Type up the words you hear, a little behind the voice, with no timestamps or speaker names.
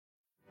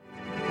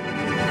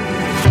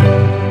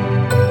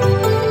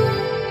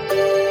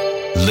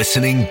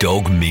Listening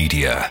Dog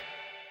Media.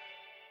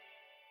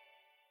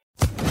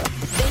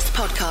 This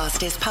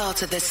podcast is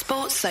part of the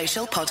Sports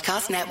Social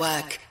Podcast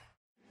Network.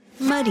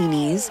 Muddy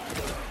Knees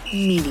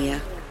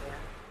Media.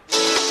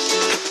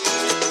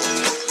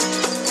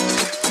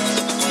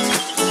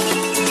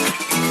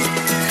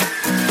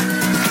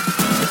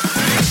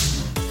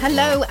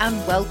 Hello and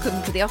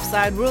welcome to the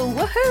Offside Rule.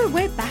 Woohoo!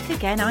 We're back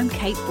again. I'm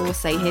Kate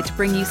Borsay here to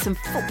bring you some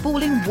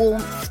footballing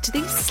warmth to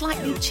these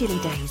slightly chilly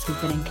days we've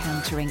been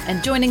encountering.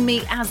 And joining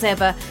me as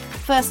ever,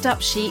 first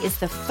up, she is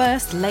the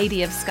First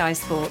Lady of Sky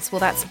Sports. Well,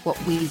 that's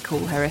what we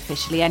call her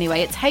officially anyway.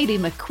 It's Hayley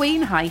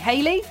McQueen. Hi,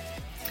 Hayley.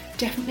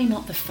 Definitely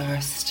not the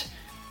first,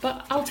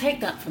 but I'll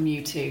take that from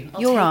you two.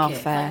 You're our take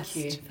it. first.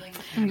 Thank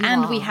you.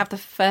 And we have the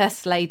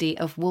First Lady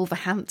of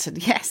Wolverhampton.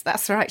 Yes,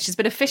 that's right. She's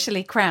been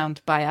officially crowned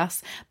by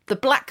us. The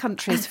Black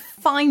Country's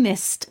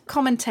finest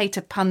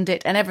commentator,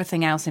 pundit and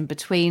everything else in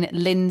between,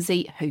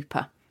 Lindsay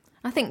Hooper.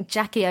 I think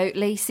Jackie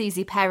Oatley,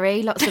 Susie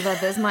Perry, lots of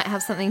others might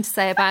have something to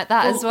say about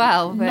that as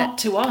well. But not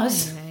to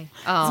us.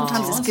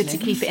 Sometimes it's good to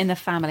keep it in the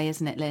family,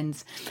 isn't it,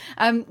 Linz?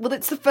 Well,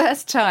 it's the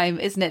first time,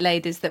 isn't it,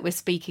 ladies, that we're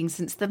speaking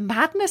since the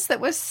madness that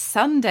was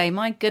Sunday.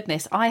 My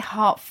goodness, I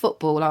heart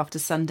football after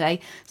Sunday.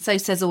 So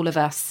says all of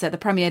us. The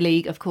Premier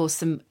League, of course,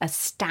 some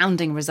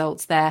astounding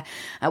results there.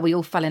 We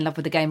all fell in love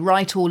with the game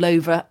right all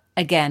over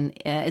again,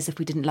 as if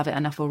we didn't love it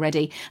enough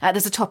already.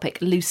 There's a topic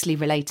loosely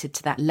related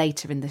to that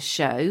later in the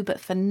show. But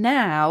for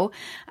now,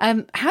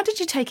 how did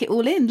you take it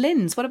all in?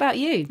 Linz, what about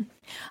you?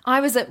 I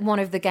was at one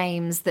of the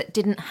games that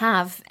didn't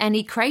have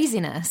any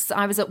craziness.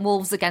 I was at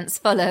Wolves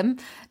against Fulham.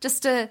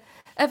 Just a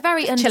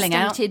very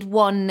understated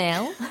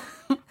 1-0.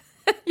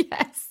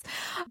 Yes.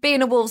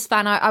 Being a Wolves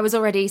fan, I was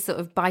already sort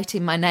of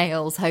biting my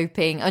nails,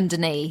 hoping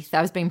underneath,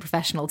 I was being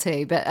professional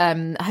too, but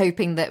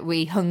hoping that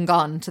we hung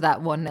on to that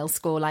 1-0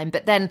 scoreline.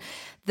 But then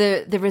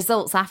the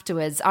results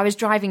afterwards, I was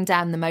driving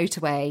down the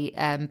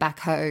motorway back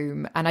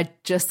home and I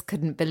just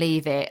couldn't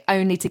believe it,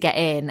 only to get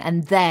in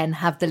and then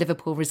have the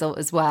Liverpool result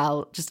as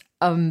well. Just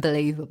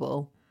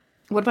unbelievable.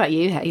 What about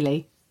you,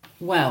 Hayley?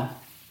 Well,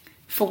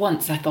 for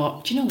once I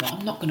thought, do you know what?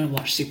 I'm not going to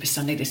watch Super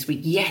Sunday this week.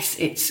 Yes,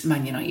 it's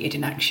Man United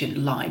in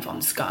action live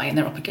on Sky and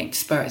they're up against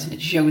Spurs and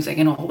it's Jose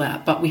and all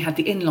that. But we had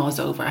the in-laws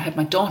over. I had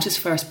my daughter's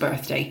first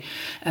birthday.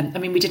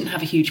 We didn't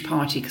have a huge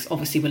party because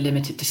obviously we're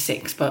limited to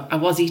 6, but I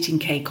was eating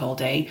cake all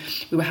day.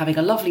 We were having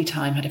a lovely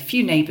time, had a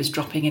few neighbours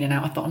dropping in and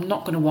out. I thought, I'm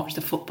not going to watch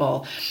the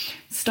football.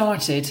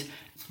 Started,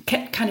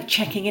 kept kind of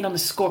checking in on the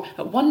score.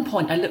 At one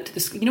point I looked at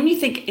the score, you know when you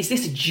think, is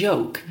this a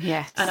joke?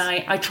 Yes. And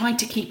I tried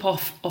to keep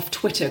off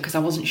Twitter because I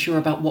wasn't sure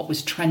about what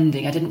was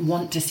trending. I didn't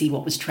want to see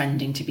what was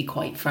trending, to be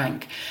quite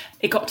frank.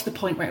 It got to the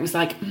point where it was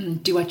like,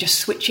 do I just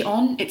switch it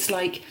on? It's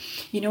like,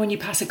 you know, when you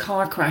pass a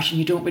car crash and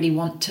you don't really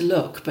want to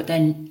look, but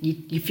then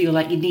you feel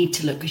like you need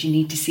to look because you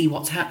need to see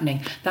what's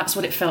happening. That's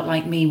what it felt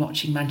like me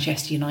watching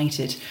Manchester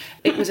United.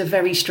 It was a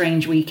very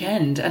strange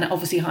weekend. And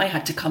obviously I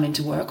had to come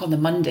into work on the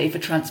Monday for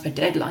transfer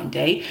deadline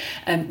day,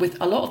 with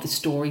a lot of the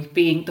story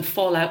being the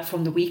fallout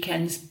from the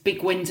weekend's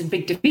big wins and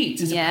big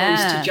defeats as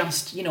opposed to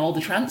just, you know, all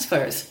the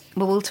transfers.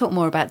 Well, we'll talk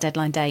more about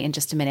deadline day in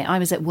just a minute. I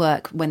was at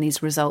work when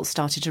these results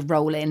started to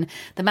roll in.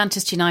 The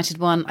Manchester United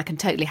one, I can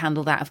totally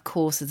handle that, of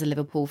course, as a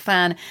Liverpool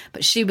fan.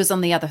 But she was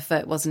on the other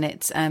foot, wasn't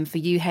it? For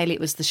you, Hayley,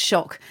 it was the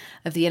shock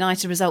of the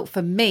United result.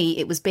 For me,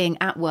 it was being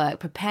at work,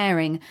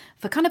 preparing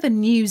for kind of a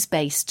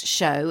news-based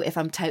show, if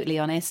I'm totally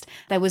honest.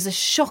 There was a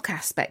shock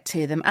aspect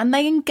to them. And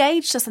they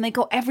engaged us and they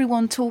got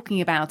everyone talking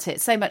about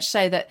it. So much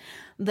so that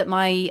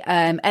my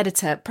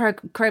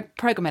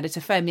program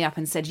editor phoned me up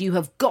and said, you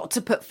have got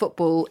to put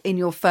football in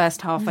your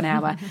first half an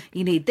hour.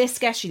 You need this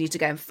guest, you need to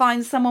go and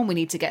find someone, we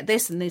need to get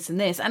this and this and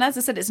this. And as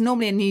I said, it's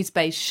normally a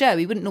news-based show.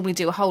 We wouldn't normally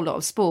do a whole lot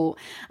of sport.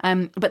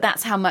 But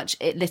that's how much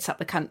it lit up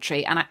the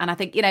country. And I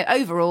think, you know,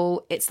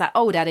 overall, it's that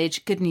old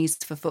adage, good news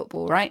for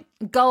football, right?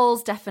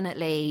 Goals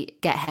definitely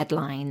get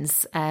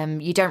headlines.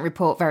 You don't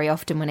report very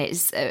often when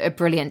it's a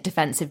brilliant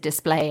defensive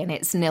display and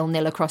it's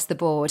 0-0 across the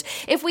board.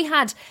 If we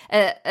had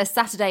a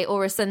Saturday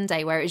or a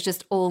Sunday where it's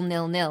just all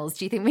 0-0s,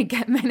 do you think we'd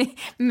get many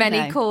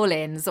No.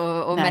 call-ins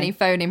or No. many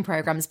phone-in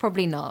programmes?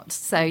 Probably not.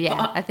 So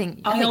yeah, I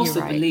think also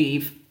you're right.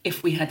 believe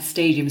if we had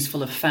stadiums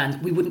full of fans,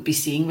 we wouldn't be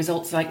seeing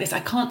results like this.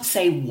 I can't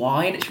say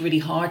why, and it's really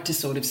hard to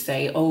sort of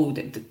say,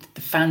 the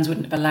fans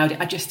wouldn't have allowed it.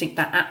 I just think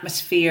that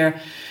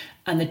atmosphere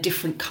and the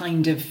different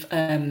kind of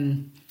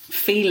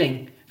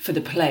feeling for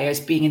the players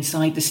being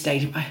inside the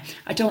stadium,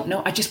 I don't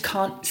know. I just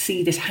can't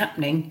see this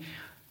happening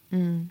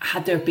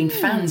had there been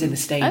fans in the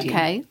stadium.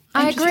 Okay.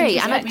 I agree,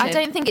 and I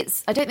don't think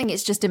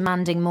it's just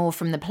demanding more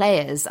from the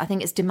players. I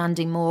think it's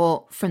demanding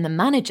more from the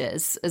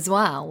managers as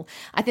well.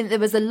 I think there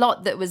was a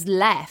lot that was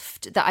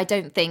left that I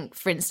don't think,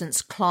 for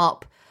instance,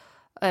 Klopp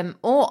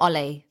or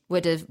Ollie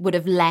would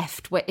have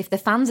left if the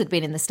fans had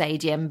been in the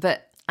stadium.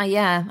 But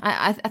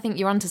I think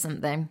you're onto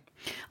something.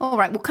 All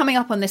right, well, coming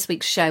up on this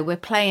week's show, we're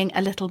playing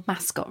a little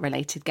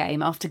mascot-related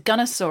game. After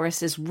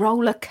Gunnosaurus's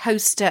roller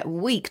coaster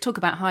week, talk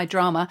about high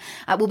drama,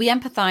 we'll be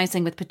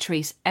empathising with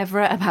Patrice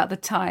Evra about the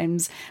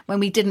times when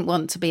we didn't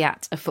want to be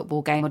at a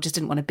football game or just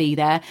didn't want to be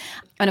there.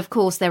 And of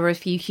course, there were a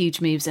few huge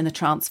moves in the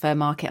transfer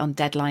market on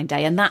deadline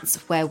day, and that's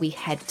where we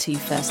head to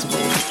first of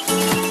all.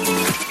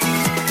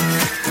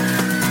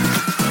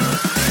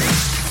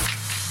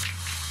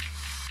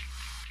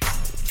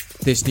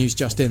 This news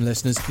just in,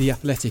 listeners. The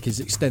Athletic is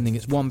extending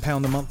its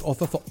 £1 a month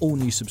offer for all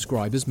new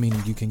subscribers, meaning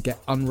you can get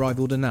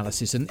unrivaled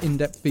analysis and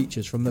in-depth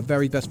features from the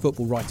very best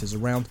football writers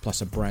around,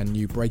 plus a brand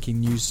new breaking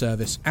news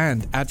service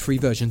and ad-free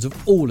versions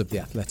of all of the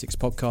Athletic's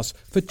podcasts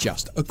for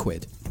just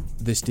 £1.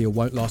 This deal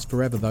won't last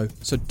forever though,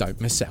 so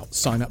don't miss out.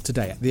 Sign up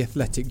today at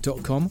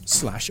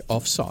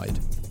theathletic.com/offside.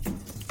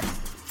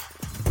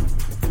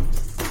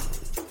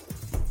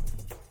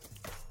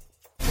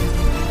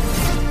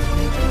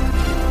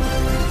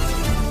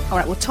 All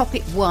right, well,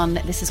 topic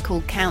 1, this is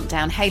called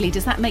Countdown. Hayley,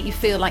 does that make you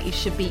feel like you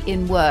should be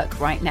in work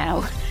right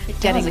now,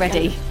 getting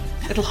ready?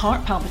 Little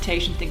heart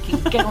palpitation thinking,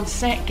 get on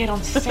set,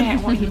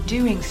 what are you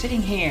doing,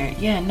 sitting here?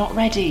 Yeah, not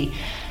ready.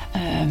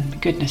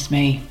 Goodness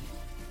me.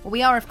 Well,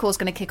 we are, of course,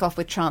 going to kick off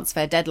with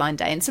transfer deadline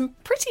day, and some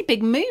pretty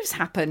big moves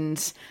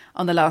happened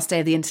on the last day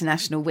of the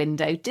international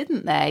window,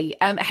 didn't they?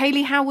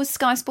 Hayley, how was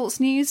Sky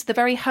Sports News, the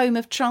very home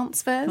of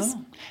transfers?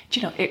 Oh, do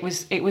you know, it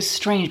was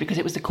strange because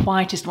it was the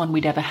quietest one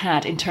we'd ever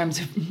had in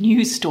terms of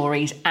news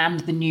stories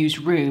and the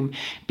newsroom.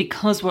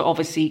 Because we're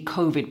obviously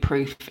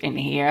COVID-proof in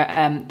here,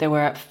 there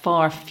were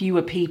far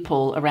fewer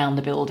people around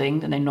the building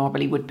than there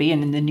normally would be,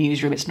 and in the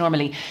newsroom it's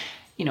normally,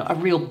 you know, a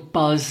real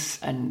buzz,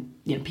 and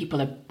you know,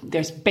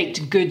 there's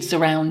baked goods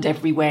around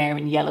everywhere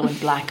in yellow and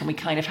black, and we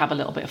kind of have a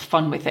little bit of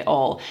fun with it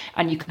all.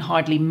 And you can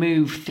hardly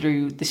move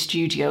through the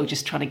studio,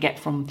 just trying to get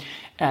from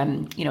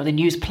the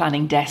news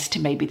planning desk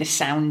to maybe the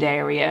sound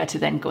area to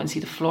then go and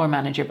see the floor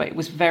manager. But it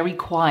was very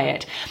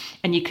quiet,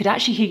 and you could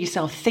actually hear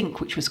yourself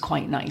think, which was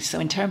quite nice. So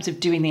in terms of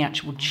doing the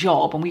actual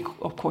job, and we,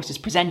 of course, as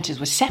presenters,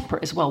 were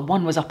separate as well.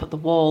 One was up at the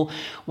wall,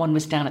 one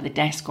was down at the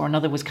desk, or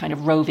another was kind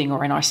of roving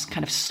or in our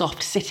kind of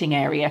soft sitting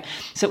area.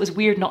 So it was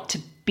weird not to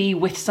be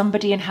with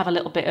somebody and have a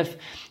little bit of,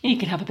 you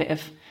can have a bit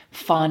of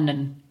fun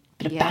and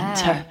bit of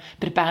banter,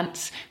 bit of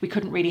bants. We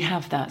couldn't really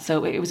have that.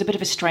 So it was a bit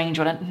of a strange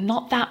one. And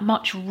not that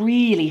much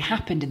really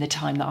happened in the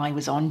time that I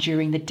was on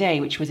during the day,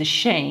 which was a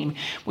shame.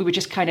 We were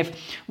just kind of,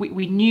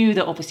 we knew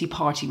that obviously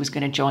Partey was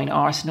going to join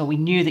Arsenal. We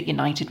knew that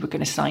United were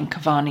going to sign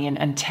Cavani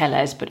and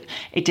Telles, but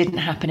it didn't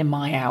happen in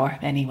my hour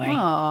anyway.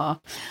 Aww.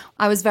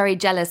 I was very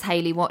jealous,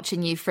 Hayley,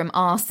 watching you from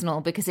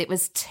Arsenal because it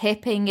was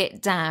tipping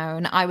it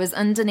down. I was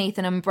underneath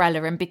an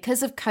umbrella, and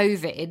because of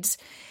COVID,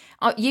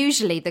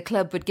 usually the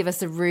club would give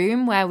us a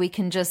room where we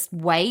can just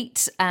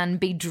wait and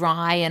be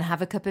dry and have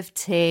a cup of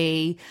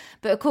tea.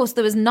 But of course,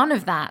 there was none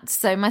of that.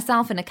 So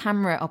myself and a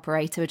camera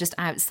operator were just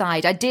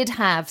outside. I did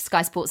have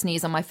Sky Sports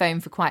News on my phone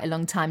for quite a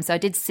long time, so I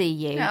did see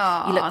you.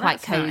 Oh, you look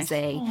quite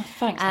cosy. Nice. Oh,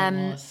 thanks,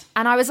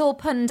 and I was all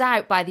punned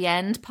out by the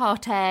end.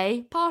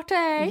 Partey.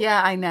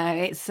 Yeah, I know.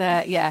 It's,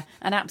 an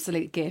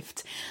absolute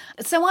gift.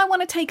 So I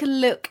want to take a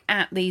look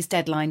at these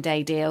deadline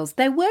day deals.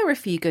 There were a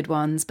few good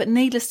ones, but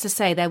needless to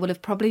say, there will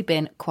have probably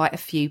been quite a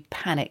few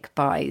panic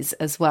buys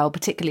as well,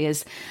 particularly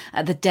as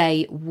the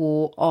day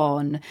wore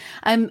on.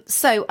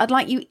 So I'd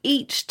like you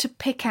each to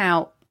pick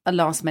out a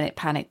last-minute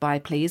panic buy,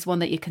 please, one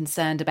that you're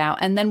concerned about,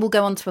 and then we'll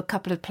go on to a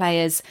couple of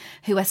players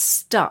who are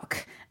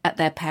stuck at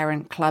their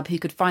parent club, who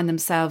could find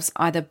themselves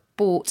either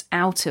bought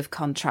out of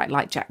contract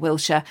like Jack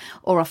Wilshere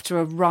or off to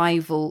a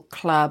rival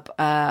club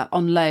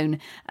on loan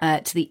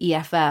to the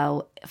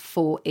EFL,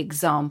 for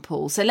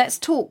example. So let's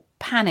talk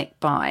panic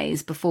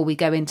buys before we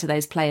go into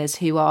those players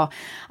who are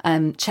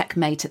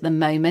checkmate at the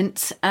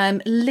moment.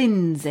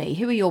 Lindsay,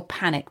 who are your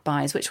panic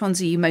buys? Which ones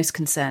are you most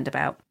concerned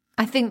about?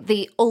 I think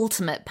the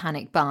ultimate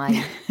panic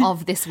buy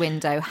of this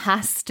window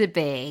has to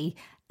be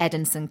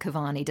Edinson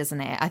Cavani, doesn't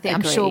it? I think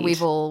Agreed. I'm sure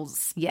we've all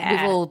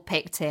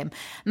picked him.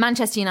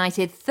 Manchester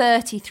United,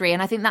 33,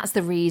 and I think that's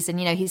the reason.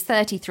 You know, he's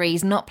 33,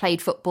 he's not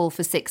played football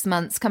for 6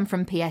 months, come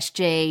from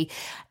PSG.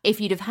 If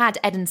you'd have had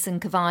Edinson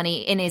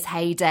Cavani in his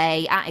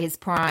heyday, at his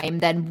prime,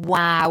 then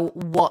wow,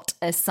 what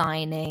a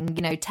signing.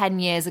 You know, 10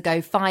 years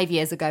ago, 5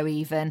 years ago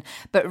even.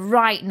 But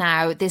right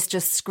now, this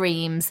just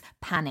screams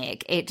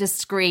panic. It just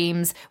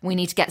screams, we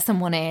need to get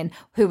someone in.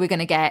 Who we're going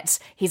to get?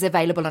 He's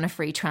available on a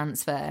free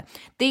transfer.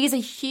 These are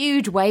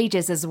huge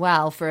wages as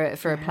well for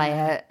a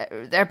player.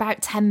 They're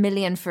about 10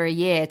 million for a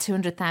year,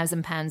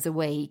 £200,000 a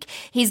week.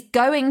 He's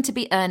going to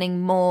be earning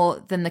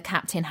more than the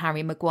captain,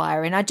 Harry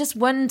Maguire. And I just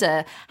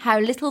wonder how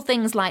little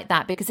things like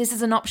that, because this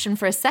is an option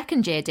for a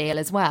second year deal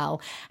as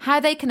well, how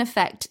they can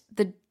affect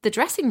the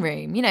dressing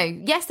room. You know,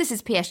 yes, this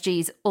is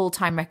PSG's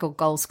all-time record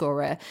goal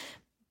scorer,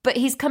 but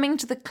he's coming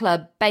to the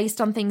club based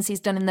on things he's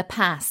done in the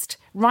past.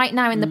 Right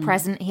now, in the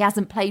present, he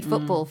hasn't played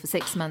football for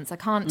 6 months. I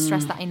can't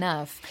stress that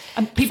enough.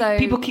 And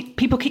people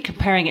keep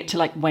comparing it to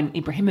like when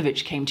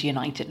Ibrahimovic came to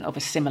United, of a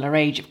similar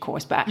age, of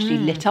course, but actually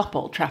lit up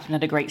Old Trafford and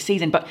had a great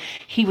season. But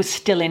he was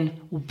still in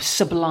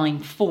sublime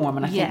form,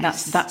 and I think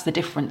that's the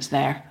difference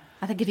there.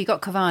 I think if you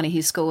got Cavani,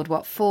 who scored,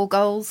 4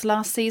 goals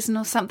last season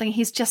or something,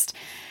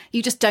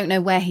 you just don't know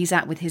where he's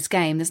at with his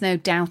game. There's no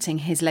doubting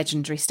his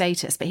legendary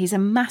status, but he's a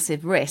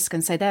massive risk.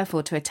 And so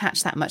therefore to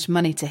attach that much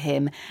money to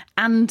him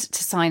and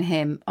to sign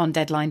him on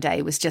deadline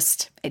day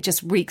it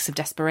just reeks of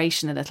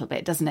desperation a little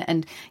bit, doesn't it?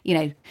 And,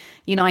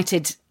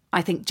 United,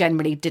 I think,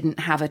 generally didn't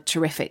have a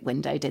terrific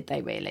window, did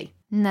they really?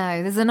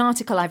 No, there's an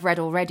article I've read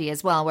already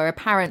as well where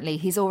apparently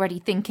he's already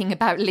thinking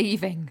about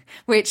leaving,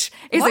 which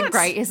isn't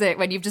great, is it,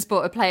 when you've just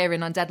bought a player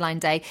in on deadline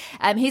day.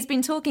 He's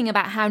been talking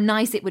about how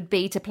nice it would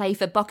be to play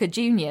for Boca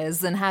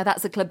Juniors and how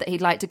that's a club that he'd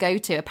like to go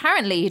to.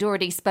 Apparently he'd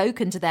already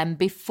spoken to them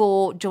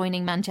before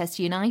joining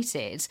Manchester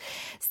United.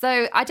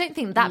 So I don't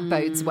think that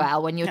bodes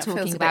well when you're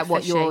talking about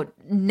what your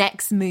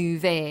next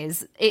move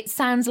is. It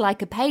sounds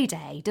like a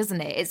payday, doesn't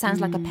it? It sounds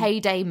like a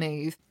payday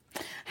move.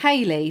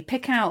 Hayley,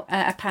 pick out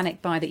a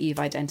panic buy that you've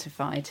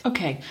identified.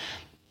 Okay.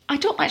 I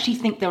don't actually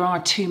think there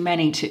are too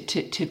many,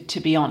 to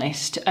be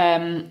honest.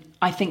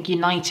 I think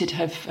United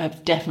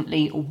have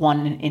definitely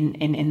won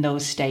in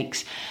those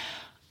stakes.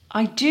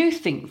 I do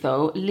think,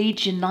 though,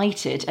 Leeds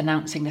United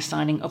announcing the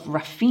signing of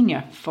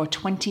Rafinha for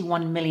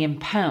 £21 million,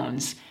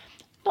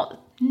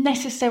 not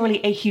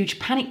necessarily a huge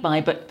panic buy,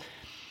 but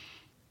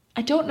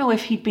I don't know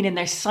if he'd been in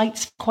their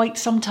sights quite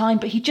some time,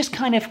 but he just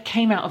kind of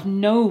came out of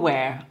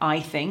nowhere,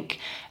 I think.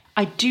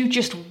 I do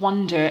just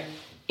wonder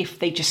if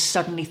they just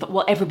suddenly thought,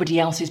 well, everybody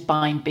else is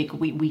buying big.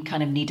 We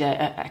kind of need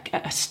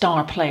a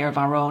star player of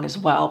our own as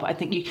well. But I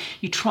think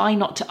you try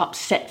not to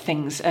upset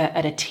things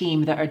at a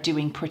team that are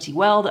doing pretty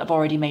well, that have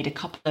already made a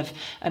couple of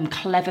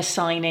clever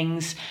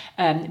signings.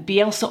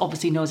 Bielsa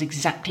obviously knows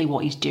exactly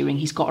what he's doing.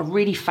 He's got a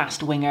really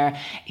fast winger.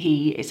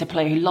 He is a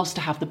player who loves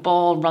to have the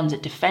ball, runs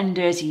at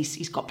defenders.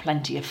 He's got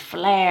plenty of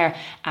flair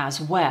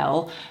as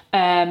well.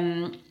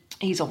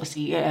 He's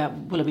obviously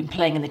will have been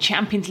playing in the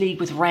Champions League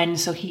with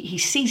Rennes, so he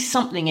sees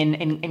something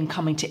in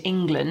coming to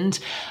England.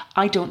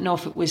 I don't know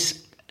if it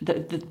was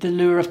the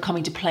lure of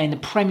coming to play in the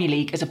Premier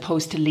League as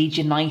opposed to Leeds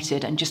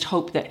United, and just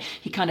hope that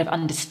he kind of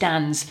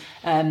understands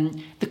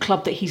the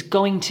club that he's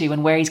going to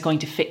and where he's going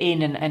to fit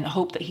in, and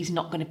hope that he's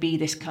not going to be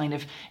this kind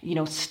of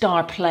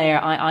star player.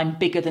 I'm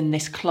bigger than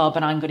this club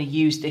and I'm going to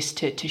use this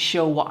to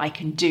show what I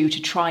can do,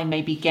 to try and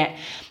maybe get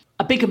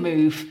a bigger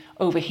move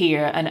over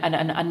here, and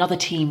another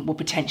team will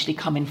potentially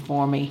come in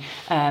for me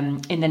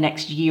in the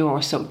next year or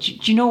so. Do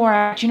you know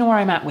where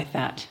I'm at with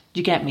that? Do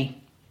you get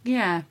me?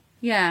 Yeah,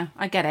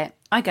 I get it.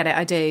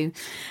 I do.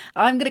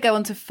 I'm going to go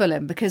on to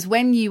Fulham, because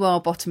when you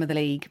are bottom of the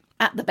league,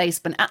 at the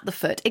basement, at the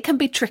foot, it can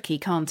be tricky,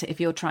 can't it, if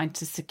you're trying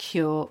to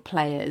secure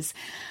players.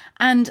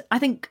 And I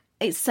think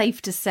it's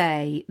safe to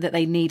say that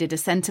they needed a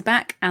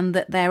centre-back, and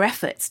that their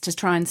efforts to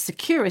try and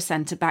secure a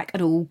centre-back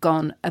had all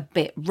gone a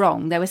bit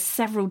wrong. There were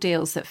several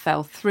deals that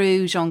fell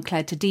through.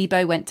 Jean-Claude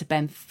Todibo went to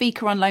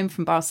Benfica on loan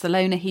from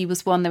Barcelona. He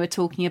was one they were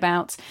talking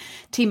about.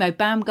 Timo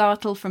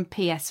Baumgartel from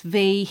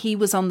PSV, he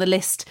was on the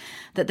list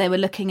that they were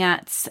looking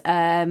at.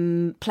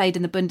 Played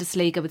in the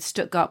Bundesliga with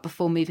Stuttgart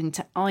before moving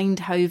to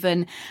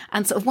Eindhoven,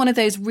 and sort of one of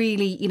those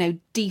really,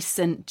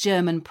 decent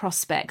German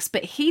prospects.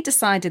 But he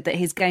decided that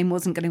his game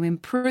wasn't going to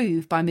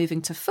improve by moving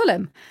to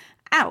Fulham.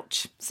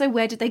 Ouch. So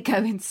where did they go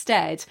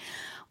instead?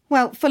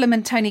 Well, Fulham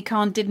and Tony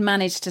Khan did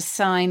manage to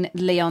sign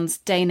Lyon's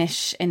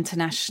Danish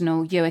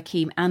international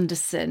Joachim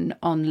Andersen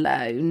on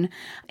loan.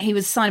 He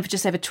was signed for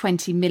just over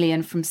 20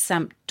 million from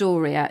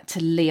Sampdoria to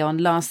Lyon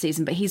last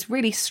season, but he's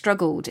really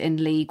struggled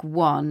in League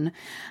One.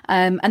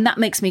 And that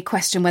makes me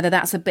question whether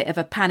that's a bit of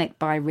a panic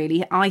buy,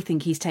 really. I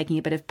think he's taking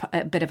a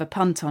bit of a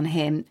punt on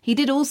him. He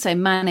did also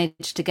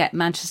manage to get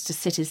Manchester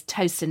City's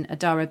Tosin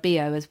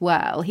Adarabioyo as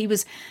well. He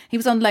was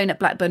on loan at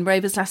Blackburn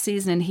Rovers last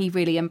season, and he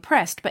really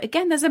impressed. But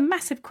again, there's a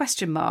massive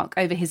question mark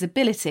over his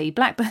ability.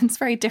 Blackburn's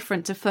very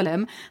different to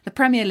Fulham. The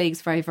Premier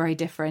League's very, very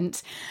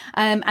different.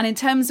 And in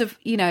terms of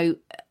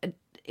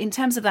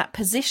that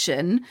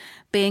position,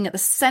 being at the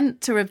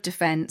centre of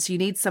defence, you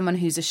need someone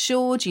who's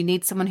assured, you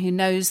need someone who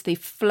knows the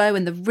flow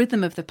and the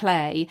rhythm of the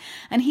play,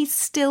 and he's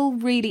still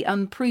really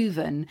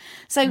unproven.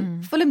 So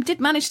Fulham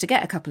did manage to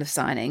get a couple of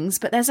signings,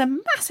 but there's a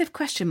massive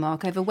question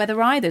mark over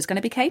whether either is going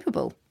to be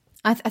capable.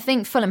 I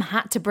think Fulham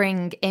had to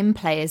bring in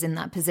players in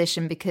that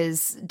position,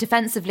 because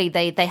defensively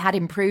they had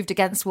improved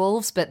against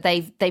Wolves, but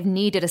they've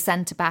needed a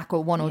centre-back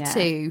or one or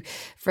two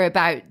for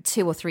about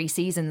 2 or 3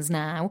 seasons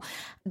now.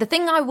 The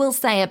thing I will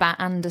say about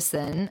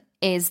Andersen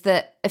is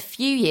that a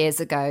few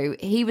years ago,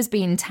 he was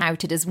being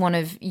touted as one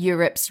of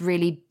Europe's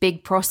really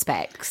big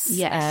prospects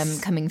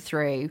coming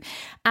through.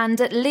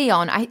 And at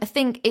Lyon, I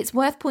think it's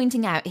worth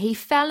pointing out, he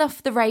fell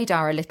off the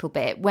radar a little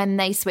bit when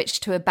they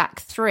switched to a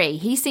back 3.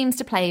 He seems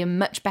to play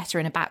much better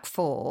in a back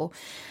 4.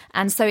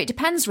 And so it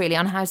depends really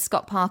on how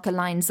Scott Parker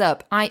lines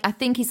up. I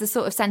think he's the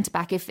sort of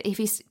centre-back, if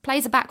he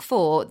plays a back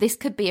 4, this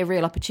could be a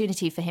real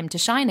opportunity for him to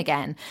shine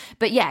again.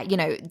 But yeah,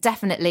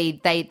 definitely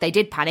they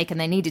did did panic, and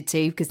they needed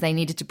to, because they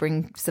needed to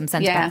bring some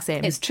centre-backs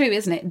in. It's true,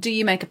 isn't it? Do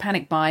you make a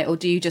panic buy, or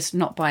do you just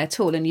not buy at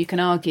all? And you can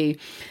argue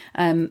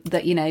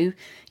that, you know,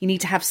 you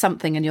need to have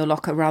something in your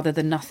locker rather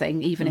than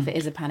nothing, even if it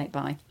is a panic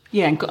buy.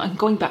 Yeah, and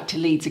going back to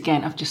Leeds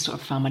again, I've just sort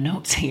of found my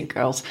notes here,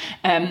 girls.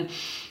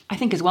 I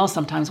think as well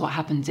sometimes what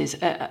happens is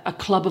a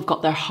club have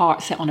got their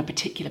heart set on a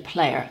particular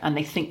player and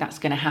they think that's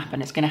going to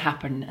happen. It's going to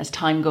happen. As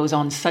time goes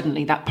on,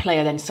 suddenly that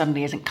player then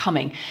suddenly isn't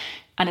coming.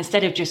 And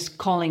instead of just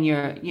calling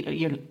your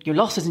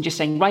losses and just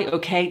saying, right,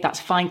 okay, that's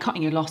fine,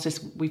 cutting your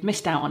losses, we've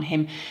missed out on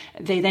him,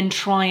 they then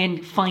try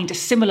and find a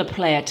similar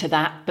player to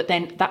that. But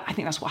then I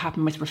think that's what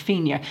happened with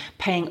Rafinha,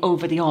 paying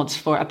over the odds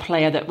for a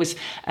player that was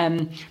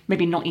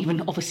maybe not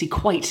even obviously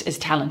quite as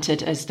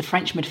talented as the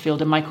French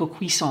midfielder Michael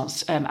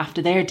Cuisance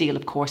after their deal,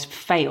 of course,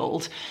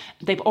 failed.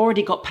 They've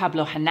already got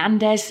Pablo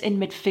Hernandez in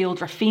midfield.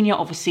 Rafinha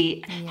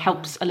obviously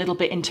helps a little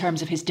bit in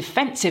terms of his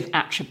defensive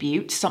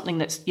attributes, something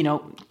that's, you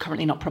know,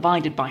 currently not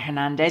provided by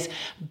Hernandez.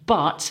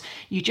 But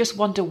you just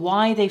wonder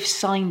why they've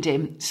signed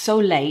him so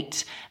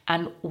late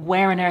and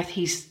where on earth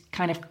he's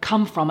kind of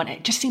come from. And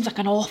it just seems like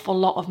an awful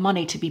lot of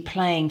money to be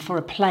playing for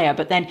a player.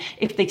 But then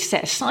if they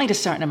set aside a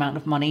certain amount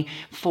of money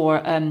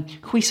for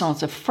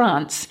Cuisance of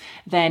France,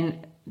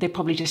 then they're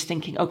probably just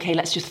thinking, okay,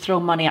 let's just throw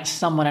money at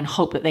someone and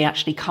hope that they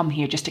actually come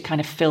here just to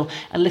kind of fill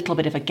a little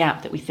bit of a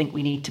gap that we think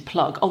we need to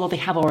plug. Although they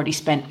have already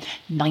spent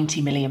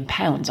 £90 million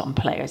on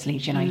players,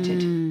 Leeds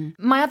United.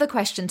 My other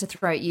question to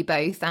throw at you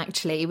both,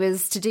 actually,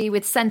 was to do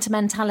with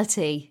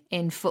sentimentality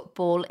in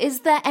football. Is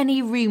there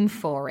any room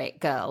for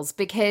it, girls?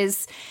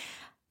 Because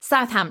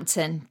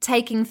Southampton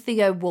taking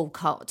Theo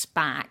Walcott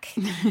back.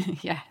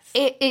 Yes.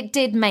 It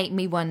did make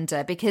me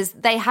wonder, because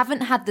they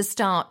haven't had the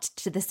start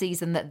to the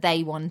season that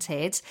they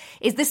wanted.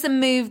 Is this a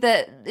move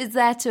that is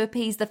there to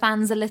appease the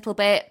fans a little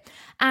bit?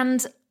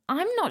 And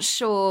I'm not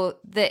sure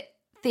that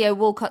Theo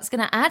Walcott's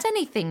going to add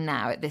anything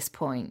now at this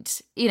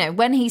point. You know,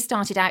 when he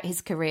started out his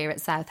career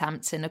at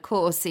Southampton, of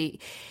course, he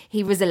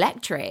was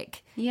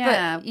electric.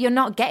 Yeah. But you're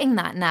not getting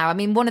that now. I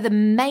mean, one of the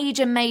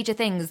major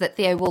things that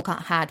Theo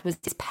Walcott had was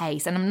his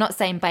pace. And I'm not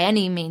saying by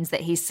any means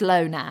that he's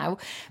slow now,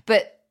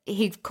 but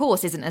he, of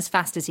course, isn't as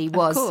fast as he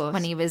was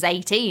when he was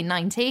 18,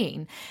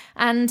 19.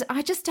 And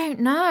I just don't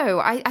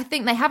know. I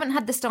think they haven't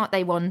had the start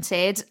they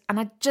wanted. And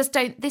I just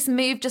don't... This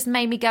move just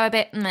made me go a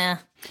bit, meh.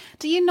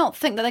 Do you not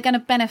think that they're going to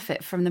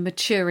benefit from the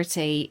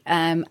maturity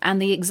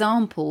and the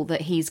example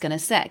that he's going to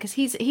set? Because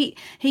he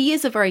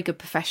is a very good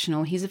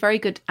professional. He's a very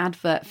good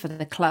advert for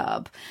the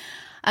club.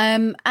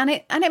 And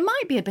it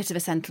might be a bit of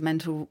a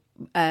sentimental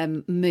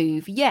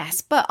move, yes.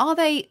 But are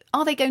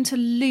they going to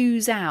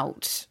lose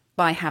out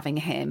by having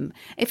him?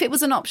 If it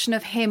was an option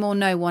of him or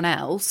no one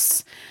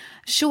else,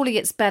 surely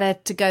it's better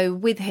to go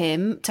with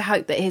him, to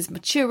hope that his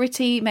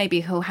maturity,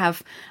 maybe he'll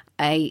have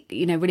a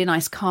really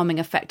nice calming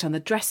effect on the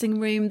dressing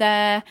room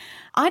there.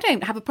 I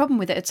don't have a problem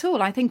with it at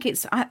all. I think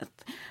it's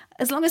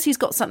as long as he's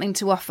got something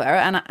to offer,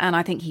 and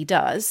I think he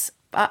does.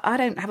 I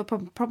don't have a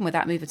problem with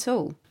that move at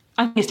all.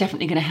 I think it's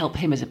definitely going to help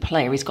him as a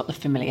player. He's got the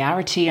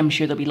familiarity. I'm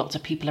sure there'll be lots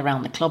of people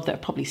around the club that are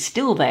probably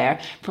still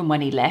there from when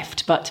he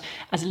left. But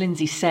as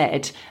Lindsay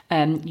said,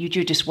 you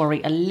do just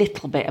worry a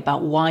little bit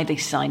about why they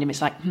signed him.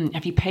 It's like,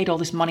 have you paid all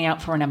this money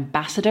out for an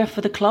ambassador for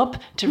the club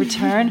to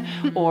return?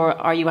 Or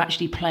are you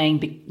actually paying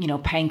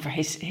for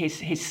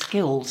his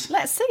skills?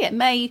 Let's see. It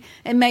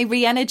may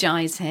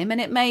re-energise him, and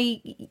it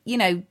may,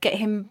 get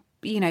him,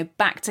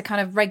 back to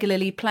kind of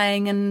regularly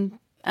playing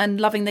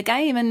and loving the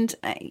game. And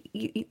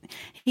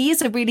he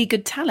is a really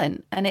good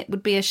talent, and it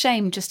would be a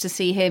shame just to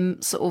see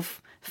him sort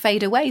of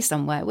fade away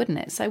somewhere, wouldn't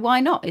it? So why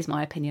not, is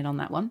my opinion on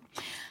that one.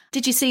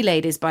 Did you see,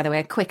 ladies, by the way,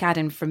 a quick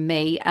add-in from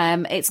me?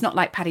 It's not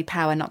like Paddy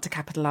Power not to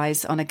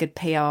capitalise on a good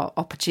PR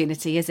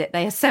opportunity, is it?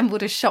 They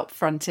assembled a shop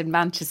front in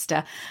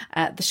Manchester.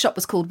 The shop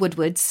was called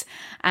Woodwards,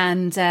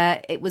 and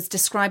it was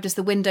described as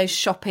the window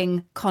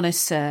shopping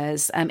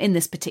connoisseurs in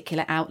this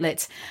particular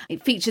outlet.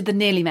 It featured the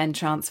nearly men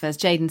transfers,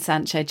 Jadon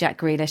Sancho, Jack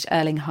Grealish,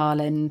 Erling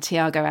Haaland,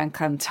 Thiago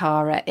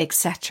Alcantara,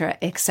 etc.,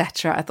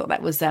 etc. I thought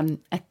that was a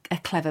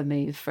clever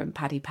move from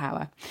Paddy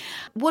Power.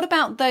 What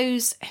about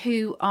those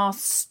who are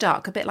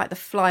stuck, a bit like the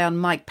fly on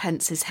Mike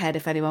Pence's head,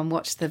 if anyone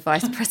watched the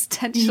vice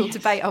presidential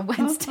debate on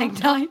Wednesday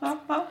night?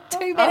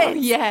 2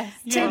 minutes.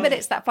 2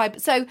 minutes, that fly.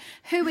 So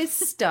who is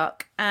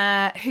stuck?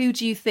 Who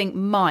do you think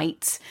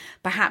might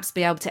perhaps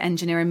be able to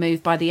engineer a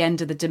move by the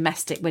end of the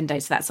domestic window?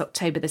 So that's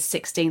October the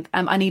 16th.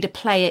 I need a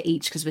player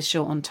each because we're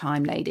short on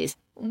time, ladies.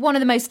 One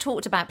of the most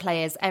talked about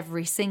players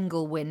every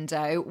single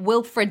window,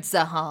 Wilfried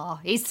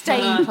Zaha. He's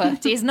staying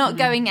put. He's not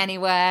going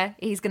anywhere.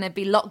 He's going to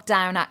be locked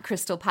down at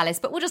Crystal Palace.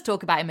 But we'll just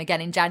talk about him again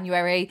in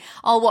January.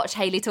 I'll watch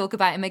Hayley talk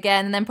about him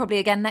again, and then probably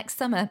again next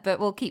summer. But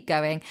we'll keep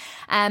going.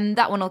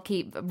 That one will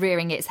keep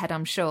rearing its head,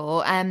 I'm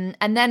sure. And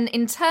then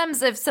in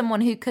terms of someone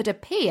who could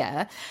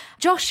appear,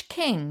 Josh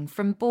King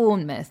from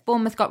Bournemouth.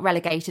 Bournemouth got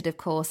relegated, of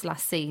course,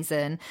 last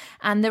season.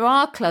 And there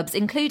are clubs,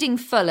 including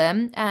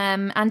Fulham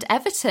and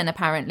Everton,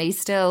 apparently,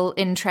 still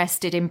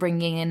interested in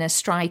bringing in a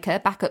striker,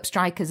 backup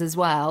strikers as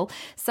well.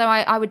 So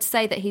I would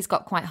say that he's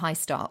got quite high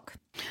stock.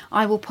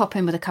 I will pop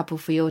in with a couple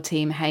for your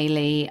team,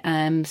 Hayley.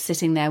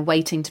 Sitting there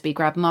waiting to be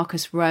grabbed.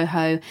 Marcos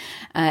Rojo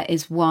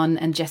is one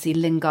and Jesse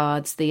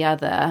Lingard's the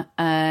other.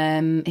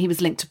 He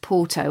was linked to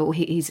Porto, or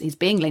he's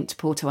being linked to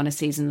Porto on a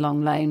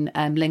season-long loan,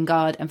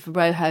 Lingard. And for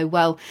Rojo,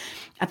 well,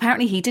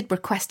 apparently he did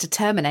request to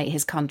terminate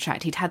his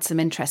contract. He'd had some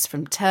interest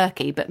from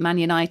Turkey, but Man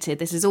United,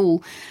 this is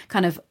all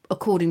kind of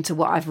according to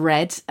what I've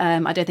read.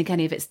 I don't think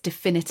any of it's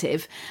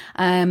definitive.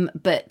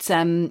 But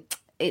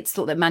it's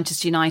thought that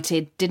Manchester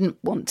United didn't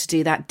want to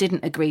do that,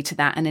 didn't agree to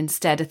that, and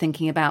instead are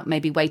thinking about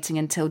maybe waiting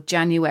until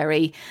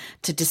January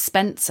to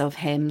dispense of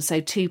him.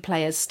 So 2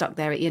 players stuck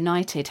there at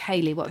United.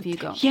 Hayley, what have you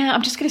got? Yeah,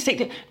 I'm just going to say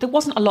that there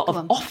wasn't a lot of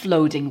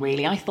offloading,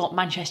 really. I thought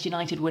Manchester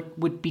United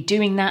would be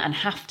doing that and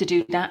have to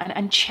do that,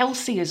 and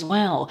Chelsea as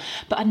well.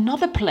 But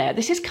another player,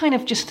 this is kind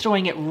of just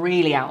throwing it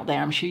really out there.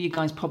 I'm sure you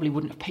guys probably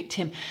wouldn't have picked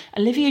him.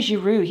 Olivier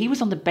Giroud, he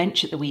was on the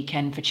bench at the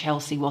weekend for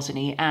Chelsea, wasn't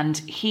he? And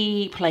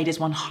he played his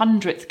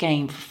 100th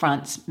game for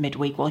France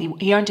midweek. Well,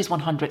 he earned his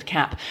 100th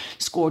cap,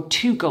 scored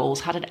 2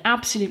 goals, had an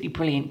absolutely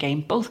brilliant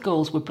game. Both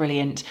goals were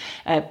brilliant.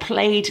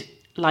 Played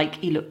like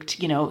he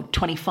looked,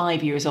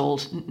 25 years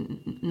old,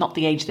 not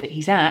the age that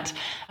he's at.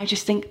 I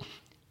just think,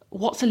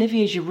 what's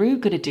Olivier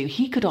Giroud going to do?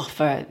 He could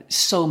offer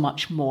so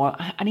much more,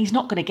 and he's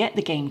not going to get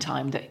the game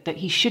time that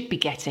he should be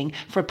getting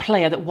for a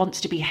player that wants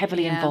to be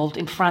heavily involved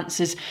in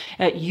France's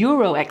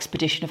Euro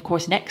expedition, of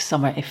course, next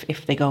summer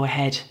if they go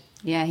ahead.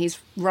 Yeah, he's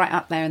right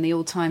up there in the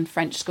all-time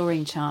French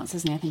scoring charts,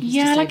 isn't he? I think he's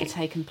just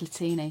overtaken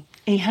Platini.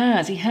 He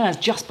has,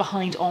 just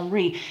behind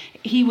Henry.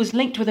 He was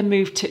linked with a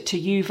move to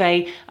Juve.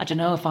 I don't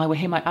know, if I were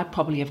him, I'd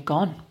probably have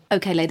gone.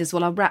 OK, ladies,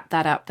 well, I'll wrap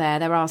that up there.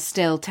 There are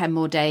still 10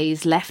 more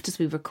days left as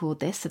we record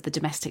this of the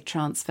domestic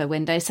transfer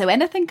window, so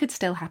anything could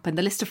still happen.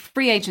 The list of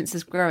free agents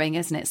is growing,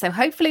 isn't it? So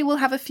hopefully we'll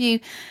have a few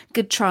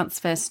good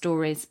transfer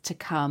stories to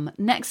come.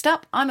 Next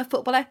up, I'm a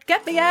footballer.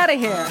 Get me out of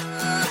here.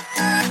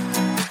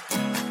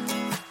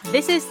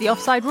 This is The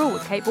Offside Rule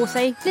with Kate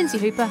Borsay, Lindsay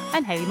Hooper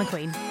and Hayley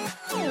McQueen.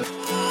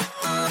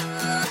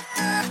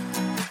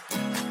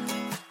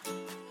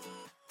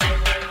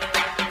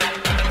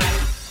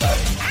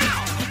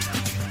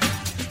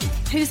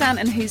 Who's Ant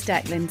and who's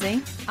Deck,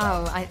 Lindsay?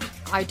 Oh,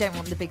 I don't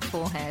want the big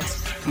forehead.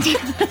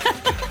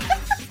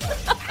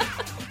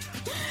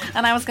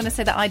 And I was going to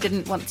say that I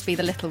didn't want to be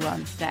the little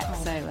one, Deck.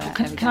 So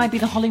can I be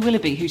the Holly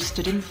Willoughby who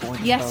stood in for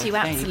him? Yes, you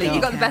absolutely. You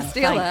got the best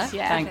deal there.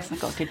 Yeah. Thanks. I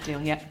got a good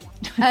deal. Yeah.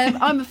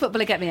 I'm a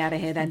footballer. Get me out of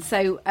here then.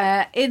 So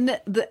in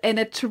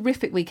a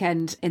terrific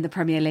weekend in the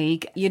Premier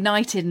League,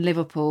 United and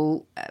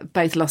Liverpool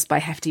both lost by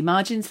hefty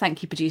margins.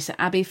 Thank you, producer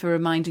Abby, for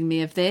reminding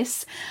me of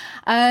this.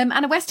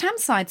 And a West Ham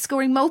side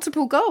scoring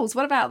multiple goals.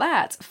 What about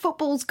that?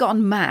 Football's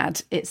gone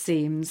mad, it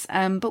seems.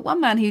 But one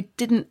man who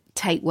didn't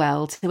take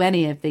well to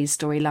any of these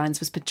storylines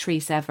was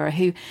Patrice Evra,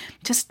 who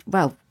just,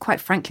 well, quite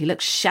frankly,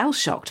 looks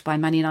shell-shocked by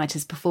Man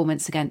United's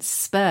performance against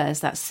Spurs,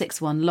 that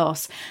 6-1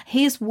 loss.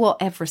 Here's what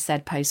Evra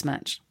said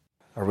post-match.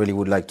 I really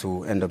would like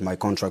to end up my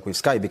contract with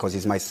Sky because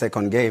it's my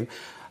second game.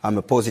 I'm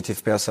a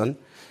positive person.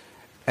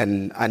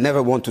 And I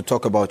never want to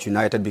talk about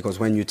United because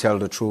when you tell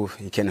the truth,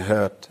 it can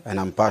hurt. And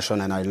I'm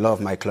passionate and I love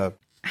my club.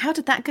 How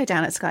did that go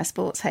down at Sky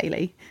Sports,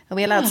 Hayley? Are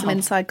we allowed some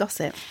inside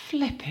gossip?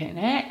 Flipping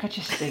heck. I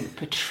just think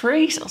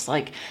Patrice, I was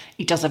like,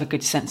 he does have a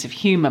good sense of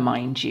humour,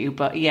 mind you.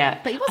 But yeah.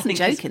 But he wasn't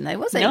joking though,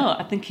 was he? No,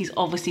 I think he's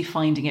obviously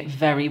finding it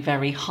very,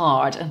 very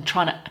hard and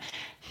trying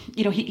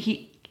to,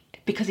 he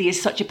because he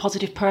is such a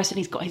positive person,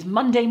 he's got his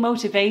Monday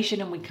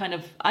motivation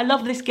and I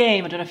love this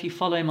game. I don't know if you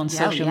follow him on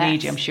social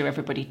media, I'm sure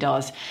everybody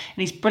does. And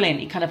he's brilliant.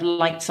 He kind of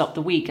lights up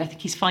the week. I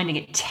think he's finding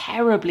it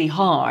terribly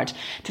hard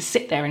to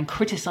sit there and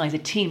criticise a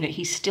team that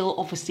he still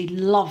obviously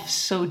loves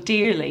so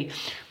dearly,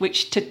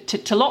 which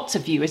to lots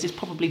of viewers is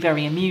probably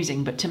very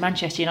amusing, but to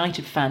Manchester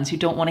United fans who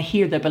don't want to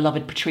hear their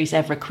beloved Patrice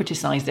Evra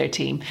criticise their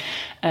team,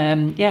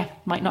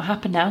 might not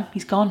happen now.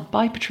 He's gone.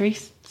 Bye,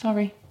 Patrice.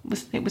 Sorry.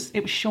 It was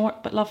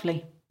short but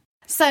lovely.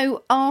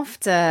 So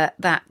after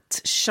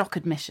that shock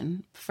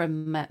admission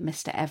from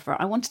Mr. Evra,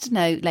 I wanted to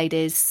know,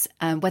 ladies,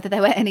 whether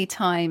there were any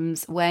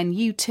times when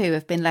you too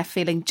have been left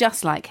feeling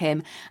just like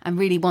him and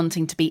really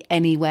wanting to be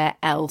anywhere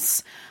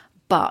else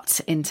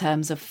but in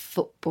terms of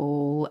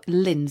football.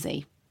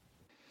 Lindsay?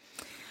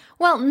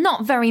 Well,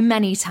 not very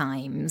many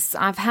times.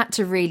 I've had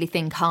to really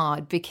think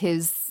hard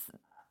because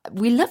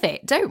we love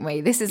it, don't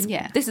we? This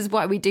is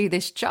why we do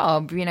this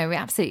job. We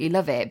absolutely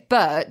love it.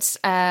 But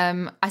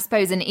I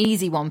suppose an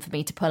easy one for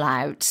me to pull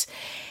out,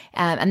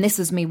 and this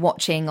was me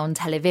watching on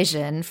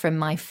television from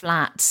my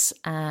flat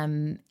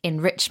in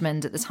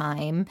Richmond at the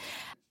time.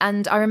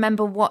 And I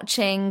remember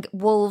watching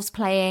Wolves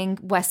playing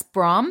West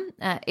Brom.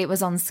 It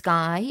was on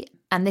Sky,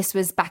 and this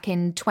was back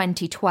in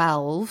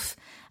 2012.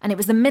 And it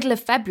was the middle of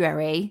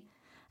February.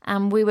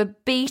 And we were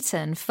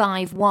beaten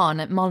 5-1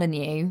 at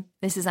Molineux.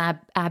 This is our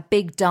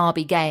big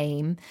derby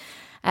game.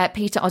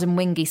 Peter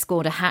Odemwingie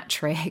scored a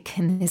hat-trick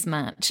in this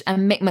match.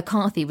 And Mick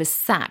McCarthy was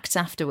sacked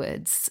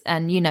afterwards.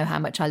 And you know how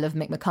much I love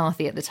Mick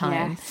McCarthy at the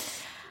time.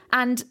 Yes.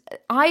 And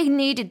I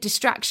needed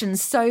distraction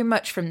so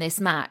much from this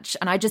match,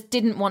 and I just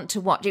didn't want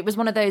to watch. It was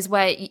one of those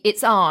where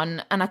it's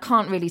on and I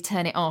can't really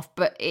turn it off,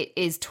 but it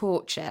is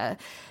torture.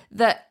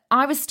 That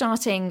I was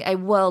starting a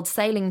world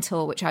sailing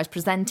tour, which I was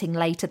presenting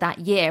later that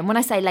year. And when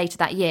I say later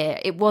that year,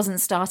 it wasn't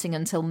starting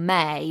until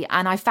May.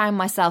 And I found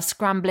myself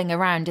scrambling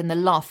around in the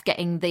loft,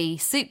 getting the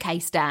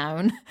suitcase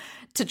down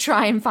to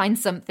try and find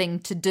something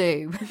to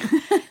do,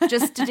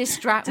 just to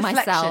distract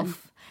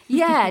myself.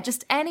 Yeah,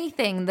 just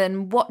anything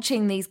than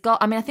watching these goals.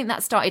 I mean, I think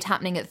that started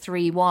happening at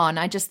 3-1.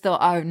 I just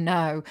thought, oh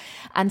no,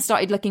 and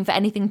started looking for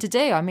anything to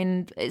do. I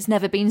mean, it's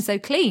never been so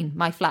clean,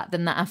 my flat,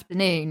 than that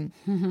afternoon.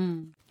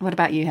 What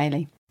about you,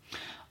 Hayley?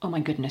 Oh my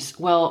goodness.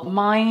 Well,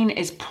 mine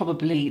is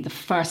probably the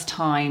first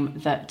time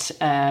that...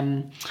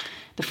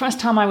 the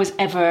first time I was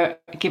ever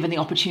given the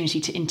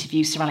opportunity to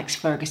interview Sir Alex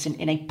Ferguson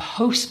in a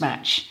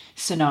post-match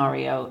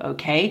scenario,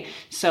 okay?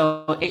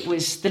 So it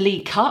was the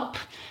League Cup.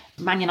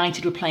 Man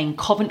United were playing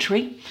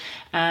Coventry,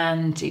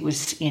 and it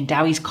was Ian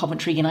Dowie's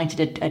Coventry.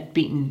 United had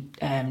beaten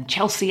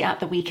Chelsea at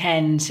the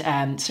weekend.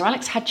 Sir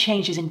Alex had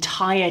changed his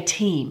entire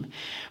team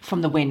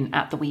from the win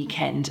at the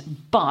weekend,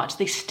 but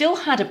they still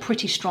had a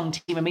pretty strong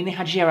team. I mean, they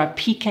had Gerard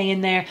Piqué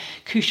in there,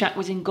 Kuszczak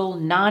was in goal,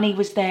 Nani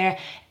was there,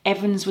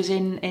 Evans was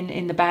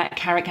in the back,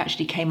 Carrick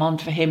actually came on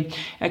for him,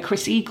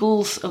 Chris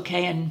Eagles,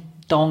 okay, and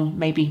Dong,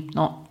 maybe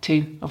not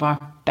two of our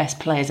best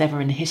players ever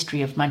in the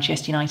history of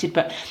Manchester United,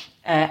 but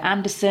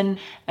Anderson,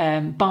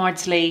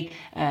 Bardsley,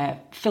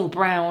 Wes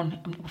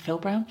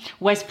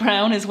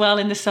Brown as well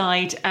in the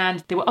side,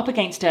 and they were up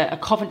against a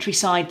Coventry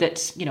side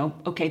that, you know,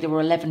 okay, there were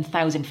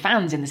 11,000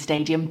 fans in the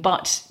stadium,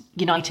 but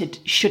United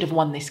should have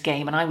won this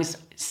game. And I was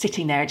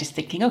sitting there just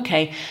thinking,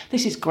 okay,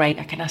 this is great.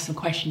 I can ask some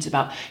questions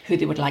about who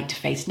they would like to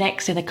face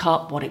next in the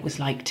Cup, what it was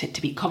like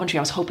to beat Coventry.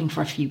 I was hoping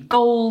for a few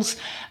goals,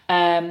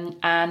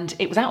 and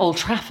it was at Old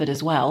Trafford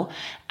as well,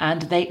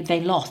 and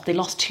they lost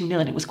 2-0,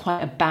 and it was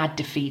quite a bad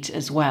defeat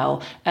as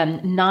well.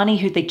 Nani,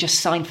 who they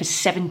just signed for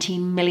 £17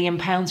 million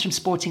from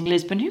Sporting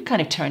Lisbon, who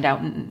kind of turned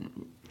out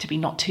to be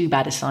not too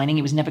bad a signing.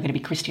 He was never going to be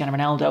Cristiano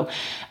Ronaldo.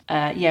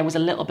 Was a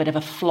little bit of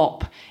a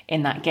flop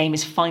in that game.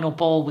 His final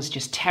ball was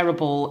just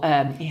terrible.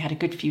 He had a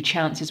good few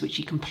chances, which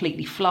he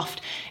completely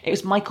fluffed. It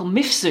was Michael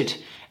Mifsud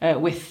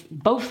with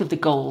both of the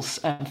goals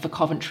for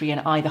Coventry in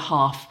either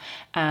half.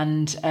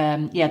 And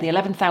the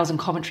 11,000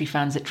 Coventry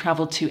fans that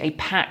travelled to a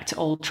packed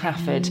Old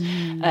Trafford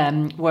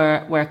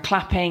were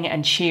clapping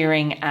and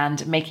cheering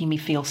and making me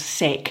feel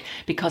sick,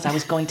 because I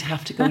was going to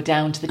have to go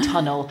down to the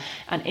tunnel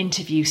and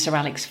interview Sir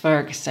Alex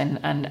Ferguson.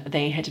 And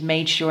they had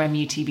made sure,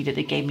 MUTV, that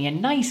they gave me a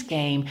nice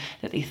game,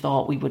 that they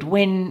thought we would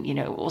win. You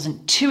know, it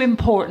wasn't too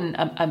important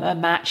a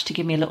match to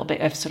give me a little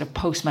bit of sort of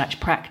post-match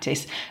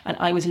practice. And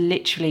I was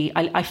literally,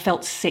 I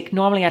felt sick.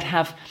 Normally I'd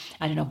have,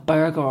 I don't know,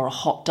 burger or a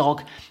hot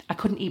dog. I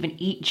couldn't even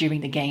eat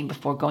during the game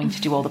before going to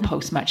do all the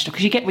post-match stuff,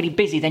 because you get really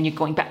busy, then you're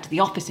going back to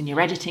the office and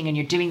you're editing and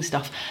you're doing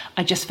stuff.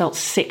 I just felt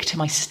sick to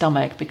my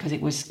stomach because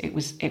it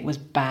was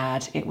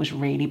bad. It was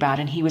really bad.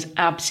 And he was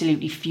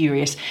absolutely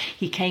furious.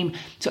 He came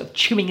sort of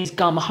chewing his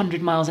gum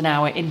 100 miles an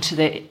hour into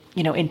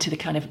the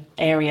kind of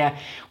area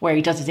where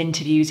he does his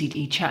interviews.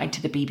 He chatted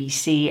to the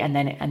BBC, and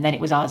then it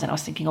was ours. And I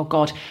was thinking, oh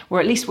God,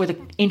 we're the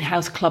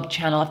in-house club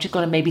channel. I've just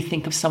got to maybe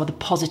think of some of the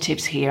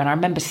positives here. And I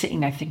remember sitting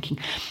there thinking,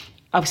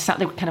 I was sat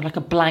there with kind of like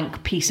a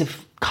blank piece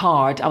of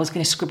card. I was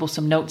going to scribble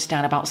some notes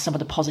down about some of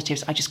the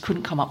positives. I just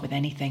couldn't come up with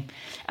anything.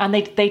 And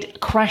they'd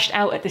crashed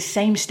out at the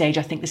same stage,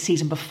 I think, the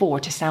season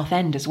before to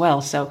Southend as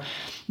well. So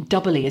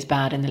doubly as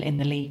bad in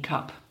the League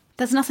Cup.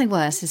 There's nothing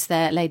worse, is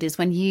there, ladies,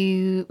 when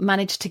you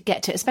manage to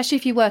get to, especially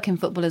if you work in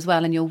football as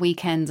well, and your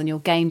weekends and your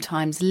game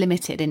times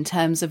limited in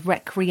terms of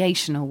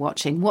recreational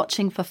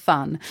watching for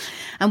fun.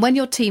 And when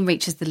your team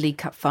reaches the League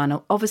Cup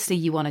final, obviously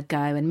you want to go.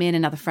 And me and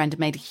another friend have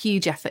made a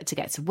huge effort to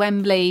get to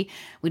Wembley.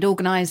 We'd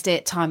organised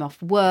it, time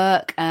off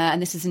work.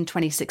 And this is in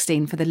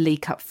 2016 for the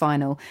League Cup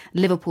final,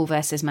 Liverpool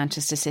versus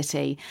Manchester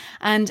City.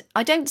 And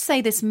I don't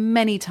say this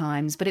many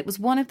times, but it was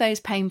one of those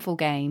painful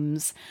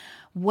games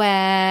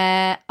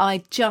where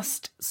I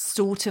just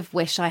sort of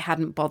wish I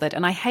hadn't bothered.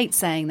 And I hate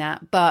saying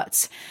that,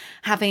 but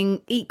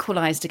having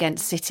equalised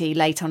against City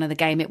late on in the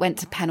game, it went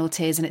to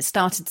penalties, and it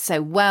started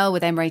so well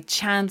with Emre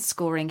Can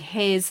scoring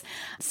his.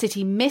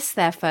 City missed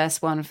their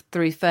first one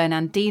through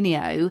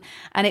Fernandinho,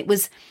 and it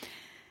was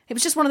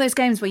just one of those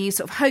games where you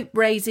sort of hope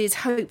raises,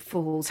 hope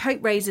falls,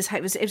 hope raises,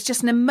 hope. It was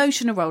just an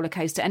emotional roller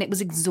coaster, and it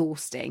was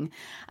exhausting.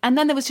 And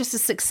then there was just a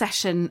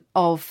succession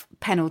of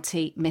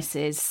penalty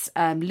misses.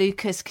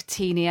 Lucas,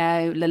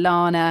 Coutinho,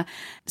 Lallana.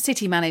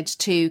 City managed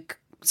to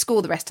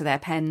score the rest of their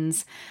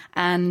pens.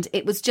 And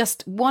it was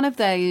just one of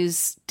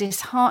those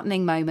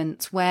disheartening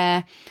moments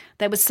where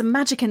there was some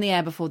magic in the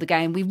air before the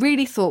game. We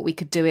really thought we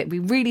could do it. We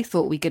really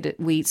thought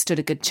we stood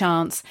a good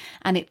chance,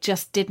 and it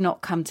just did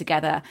not come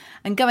together.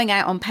 And going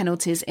out on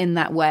penalties in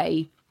that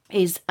way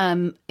is,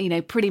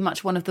 pretty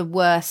much one of the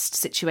worst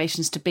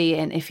situations to be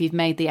in if you've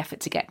made the effort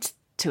to get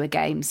to a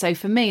game. So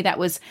for me, that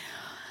was,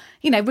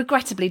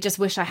 regrettably just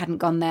wish I hadn't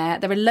gone there.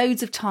 There are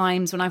loads of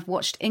times when I've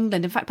watched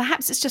England. In fact,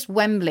 perhaps it's just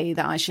Wembley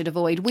that I should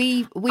avoid.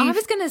 I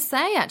was going to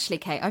say, actually,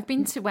 Kate, I've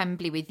been to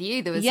Wembley with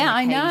you. There was an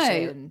occasion.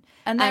 I know.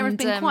 And there have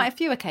been quite a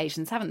few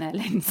occasions, haven't there,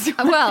 Linz?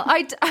 Well,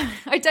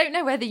 I don't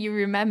know whether you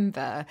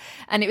remember.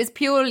 And it was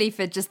purely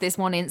for just this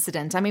one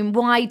incident. I mean,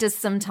 why does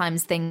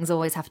sometimes things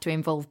always have to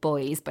involve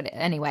boys? But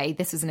anyway,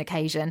 this was an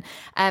occasion.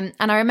 And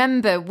I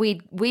remember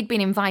we'd been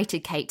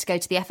invited, Kate, to go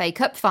to the FA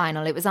Cup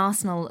final. It was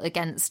Arsenal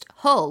against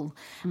Hull.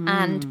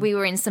 And we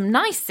were in some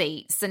nice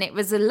seats and it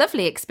was a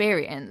lovely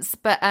experience.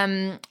 But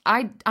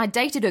I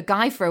dated a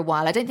guy for a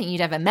while. I don't think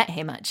you'd ever met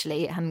him,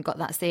 actually. It hadn't got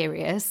that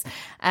serious.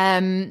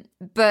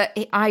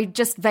 But I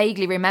just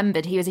vaguely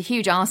remembered he was a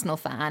huge Arsenal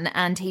fan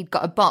and he'd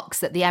got a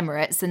box at the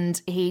Emirates and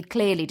he'd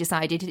clearly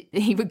decided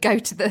he would go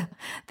to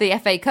the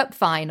FA Cup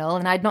final,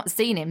 and I'd not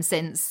seen him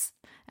since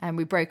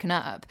we'd broken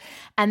up.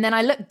 And then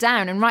I looked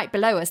down and right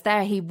below us,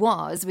 there he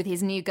was with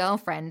his new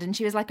girlfriend, and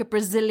she was like a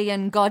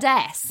Brazilian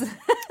goddess.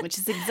 Which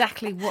is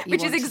exactly what you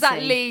Which want is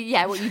exactly,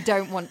 what you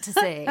don't want to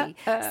see.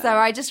 So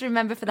I just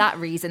remember for that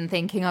reason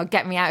thinking, oh,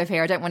 get me out of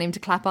here. I don't want him to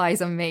clap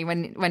eyes on me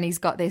when he's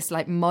got this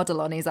like model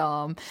on his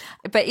arm.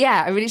 But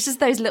yeah, I mean, it's just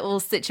those little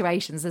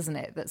situations, isn't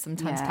it, that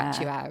sometimes catch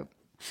you out.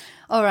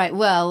 All right,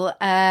 well,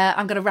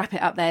 I'm going to wrap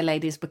it up there,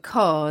 ladies,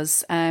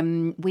 because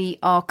we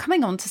are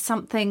coming on to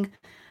something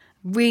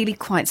really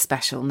quite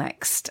special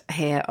next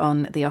here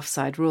on The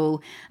Offside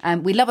Rule.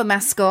 We love a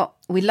mascot.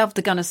 We love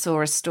the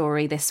Gunnosaurus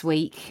story this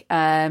week.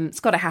 It's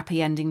got a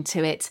happy ending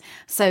to it.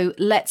 So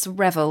let's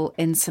revel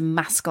in some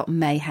mascot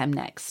mayhem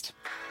next.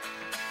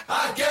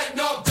 I get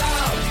knocked down,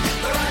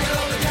 but I get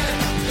up again.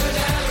 You're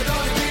never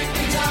gonna keep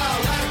me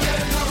down. I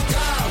get knocked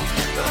down,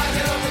 but I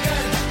get up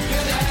again.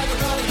 You're never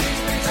gonna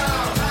keep me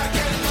down. I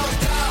get knocked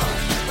down,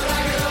 but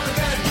I get up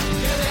again.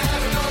 You're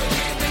never gonna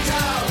keep me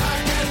down. I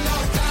get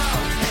knocked down,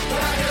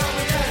 but I get up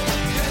again.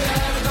 You're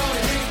never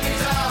gonna keep me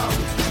down.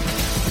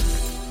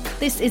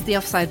 This is The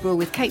Offside Rule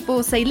with Kate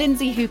Borsay,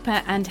 Lindsay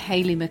Hooper and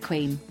Hayley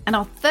McQueen. And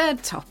our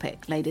third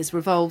topic, ladies,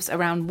 revolves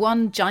around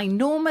one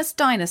ginormous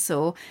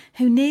dinosaur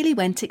who nearly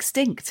went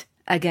extinct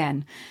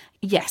again.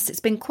 Yes, it's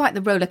been quite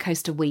the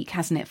rollercoaster week,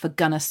 hasn't it, for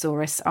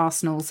Gunnosaurus,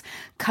 Arsenal's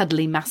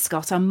cuddly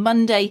mascot. On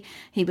Monday,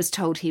 he was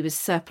told he was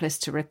surplus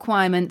to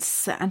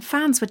requirements and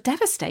fans were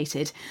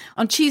devastated.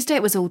 On Tuesday,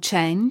 it was all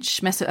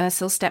change. Mesut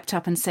Ozil stepped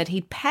up and said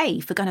he'd pay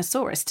for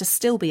Gunnosaurus to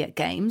still be at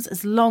games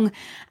as long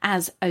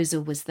as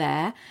Ozil was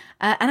there.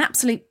 An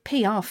absolute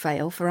PR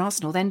fail for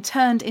Arsenal then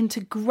turned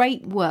into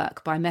great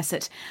work by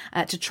Mesut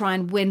to try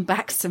and win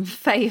back some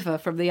favour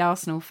from the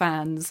Arsenal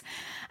fans.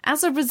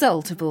 As a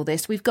result of all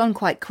this, we've gone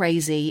quite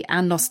crazy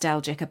and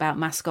nostalgic about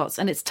mascots,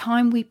 and it's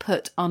time we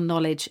put our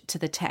knowledge to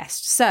the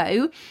test.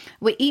 So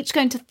we're each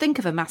going to think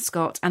of a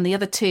mascot, and the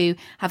other two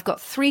have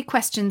got 3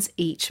 questions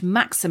each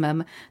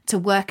maximum to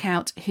work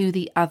out who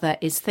the other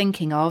is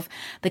thinking of.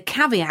 The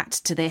caveat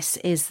to this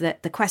is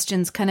that the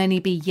questions can only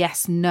be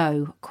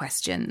yes/no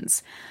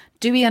questions.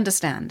 Do we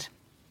understand?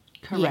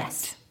 Correct.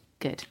 Yes.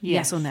 Good.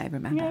 Yes or no,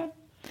 remember? Yeah.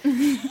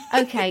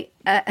 Okay,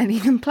 and you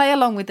can play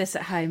along with this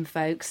at home,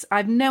 folks.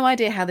 I've no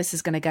idea how this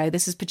is going to go.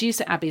 This is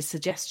producer Abby's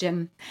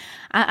suggestion.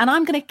 And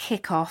I'm going to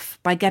kick off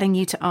by getting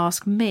you to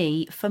ask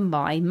me for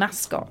my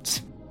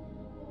mascot.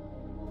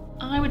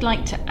 I would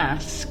like to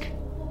ask,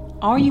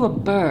 are you a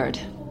bird?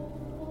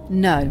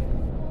 No.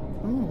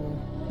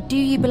 Ooh. Do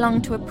you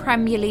belong to a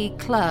Premier League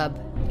club?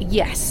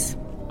 Yes.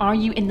 Are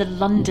you in the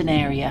London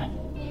area?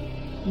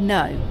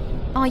 No.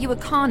 Are you a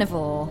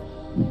carnivore?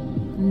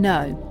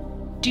 No.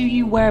 Do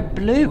you wear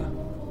blue?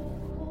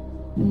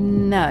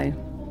 No.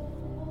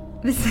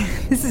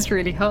 This is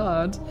really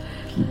hard.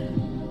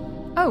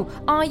 Oh,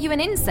 are you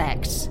an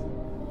insect?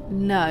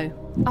 No.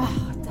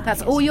 Oh,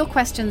 that's all your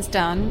questions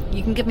done.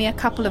 You can give me a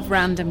couple of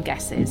random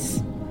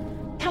guesses.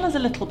 Tell us a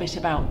little bit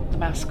about the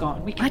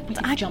mascot. I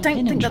don't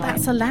think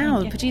that's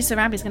allowed. Producer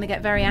Abby's going to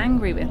get very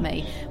angry with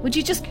me. Would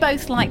you just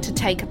both like to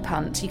take a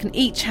punt? You can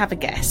each have a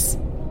guess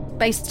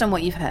based on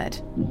what you've heard.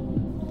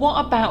 What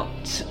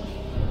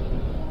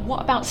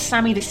about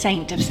Sammy the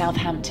Saint of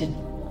Southampton?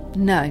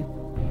 No.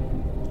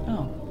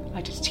 Oh,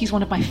 he's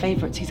one of my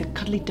favourites. He's a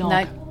cuddly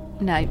dog.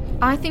 No.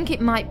 I think it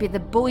might be the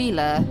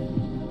boiler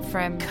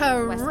from...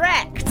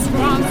 Correct!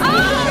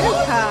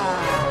 Oh!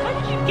 How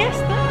did you guess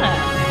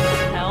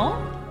that? No?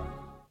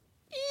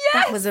 Yes!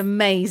 That was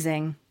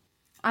amazing.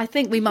 I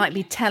think we might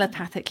be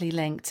telepathically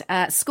linked.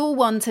 Score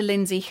 1 to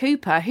Lindsay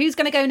Hooper. Who's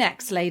going to go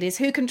next, ladies?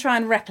 Who can try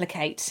and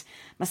replicate?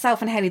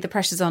 Myself and Hayley, the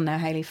pressure's on now,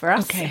 Hayley, for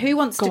us. Okay. Who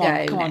wants to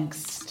go On.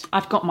 next?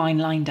 I've got mine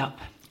lined up.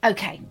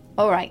 Okay.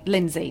 All right,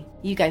 Lindsay,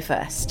 you go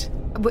first.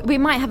 We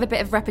might have a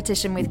bit of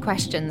repetition with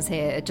questions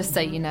here, just so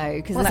you know,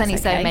 because there's only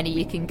so many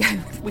you can go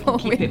with. We can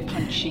keep it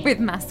punchy. With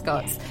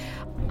mascots.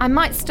 I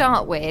might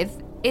start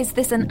with, is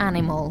this an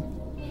animal?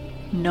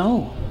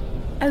 No.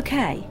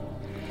 Okay.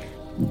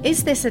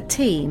 Is this a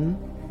team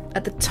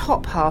at the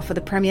top half of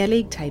the Premier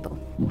League table?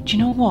 Do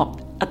you know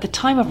what? At the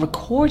time of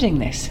recording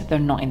this, they're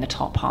not in the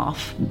top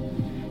half.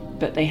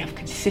 But they have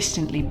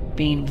consistently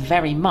been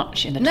very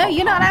much in the top half. No,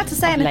 you're not allowed to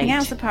say anything late.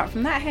 else apart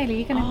from that, Hayley.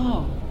 You're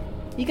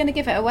going to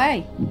give it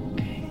away.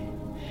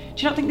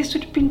 Do you not think this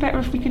would have been better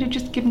if we could have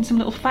just given some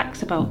little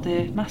facts about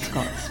the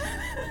mascots?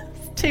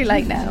 Too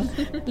late now.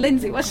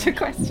 Lindsay, what's your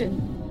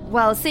question?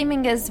 Well,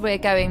 seeming as we're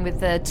going with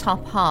the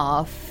top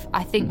half,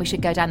 I think we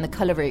should go down the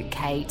colour route,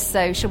 Kate.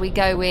 So shall we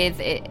go with,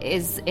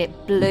 is it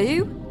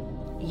blue?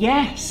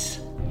 Yes.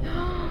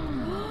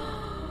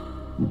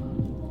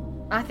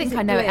 I think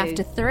I know it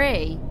after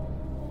 3.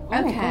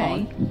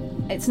 Okay.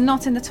 It's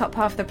not in the top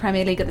half of the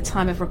Premier League at the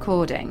time of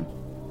recording.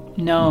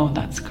 No,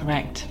 that's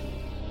correct.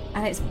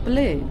 And it's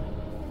blue.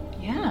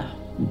 Yeah.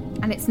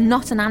 And it's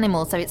not an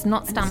animal, so it's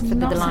not Stamford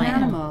the Lion. It's not an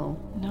animal.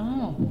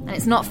 No. And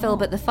it's not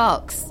Filbert the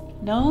Fox.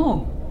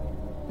 No.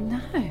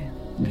 No.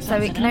 So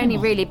it can only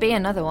really be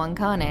another one,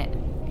 can't it?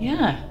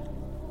 Yeah.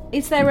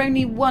 Is there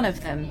only one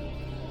of them?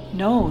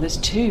 No, there's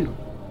 2.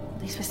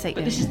 These were sick.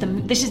 But this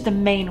is the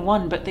main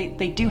one, but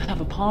they do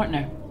have a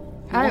partner.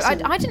 I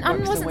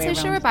wasn't so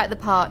sure about the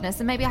partner,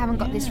 so maybe I haven't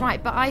got this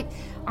right. But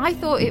I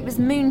thought it was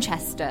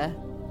Moonchester.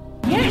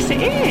 Yes,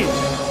 it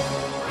is.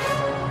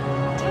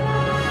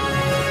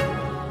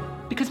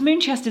 Because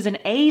Moonchester's an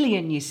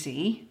alien, you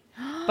see.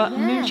 But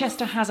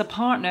Moonchester has a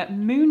partner,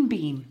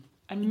 Moonbeam.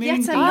 And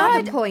Yet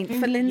another point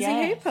for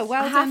Lindsay Hooper.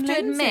 Well I have done,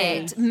 to Lindsay.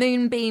 admit,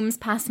 Moonbeams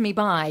passed me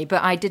by,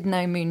 but I did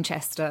know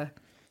Moonchester.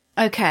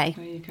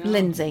 Okay,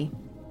 Lindsay,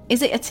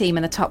 is it a team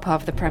in the top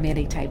half of the Premier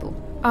League table?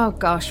 Oh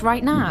gosh,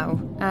 right now?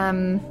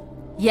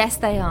 Yes,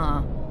 they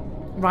are.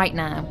 Right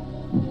now.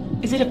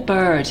 Is it a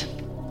bird?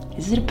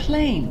 Is it a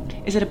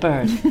plane? Is it a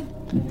bird?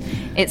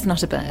 It's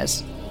not a bird.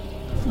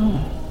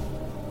 Oh,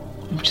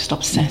 I'm just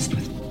obsessed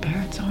with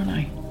birds, aren't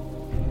I?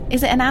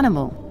 Is it an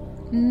animal?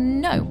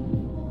 No.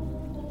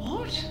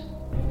 What?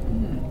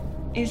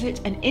 Is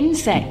it an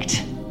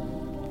insect?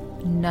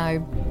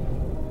 No.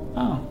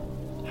 Oh,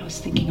 I was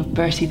thinking of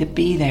Bertie the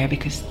bee there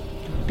because the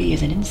bee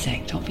is an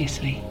insect,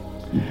 obviously.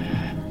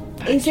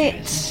 Is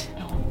it?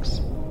 Dogs.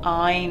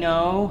 I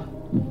know.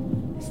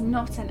 It's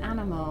not an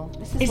animal.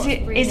 Is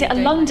it a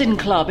London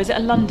club? Is it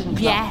a London club?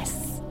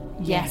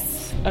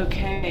 Yes.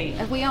 Okay.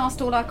 Have we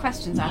asked all our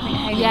questions? I think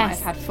Hayley Yes.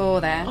 might have had 4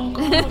 there. Oh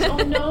God! Oh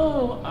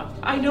no!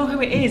 I know who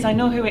it is. I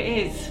know who it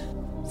is.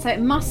 So it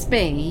must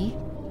be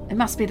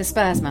the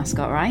Spurs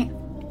mascot, right?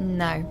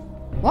 No.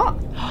 What?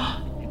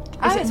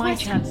 Is it my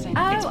chance then?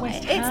 Oh, It's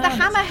West it's Ham. the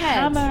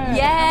Hammerhead. Hammer.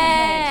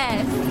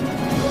 Yes.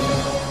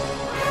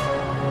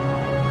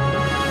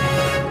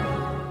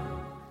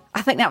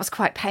 I think that was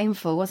quite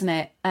painful, wasn't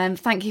it?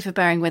 Thank you for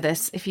bearing with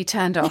us. If you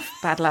turned off,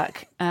 bad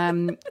luck.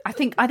 I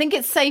think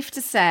it's safe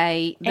to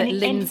say that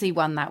Lindsay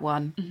won that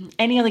one.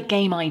 Any other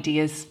game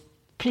ideas?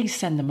 Please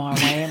send them our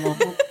way, and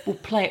we'll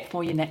play it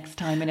for you next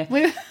time.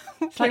 We're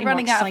Slightly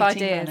running more out of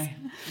exciting ideas.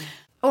 manner.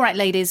 All right,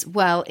 ladies.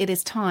 Well, it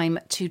is time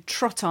to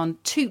trot on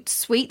tout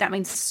suite. That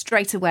means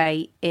straight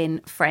away in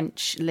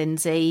French,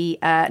 Lindsay,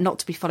 not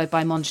to be followed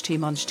by Mange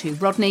 2,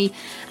 Rodney,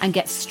 and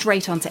get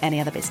straight on to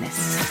any other business.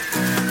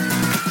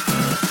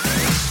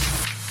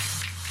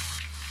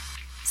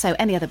 So,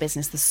 any other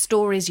business, the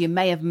stories you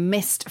may have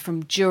missed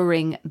from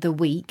during the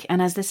week. And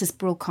as this is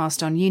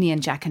broadcast on Union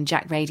Jack and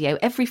Jack Radio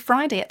every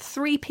Friday at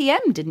 3 p.m,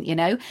 didn't you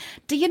know?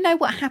 Do you know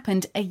what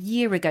happened a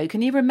year ago?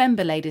 Can you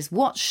remember, ladies,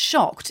 what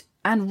shocked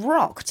and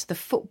rocked the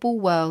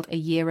football world a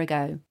year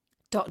ago? ...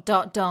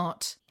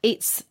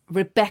 It's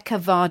Rebecca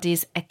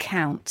Vardy's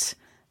account.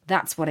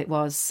 That's what it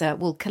was.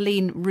 Well,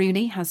 Colleen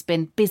Rooney has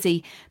been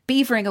busy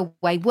beavering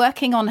away,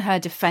 working on her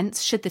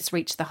defence, should this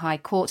reach the High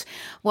Court,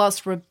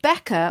 whilst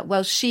Rebecca,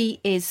 well,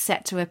 she is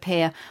set to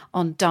appear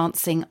on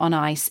Dancing on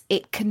Ice.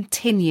 It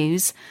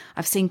continues.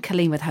 I've seen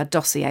Colleen with her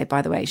dossier,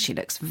 by the way. She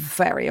looks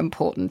very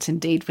important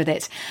indeed with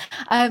it.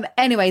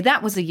 Anyway,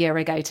 that was a year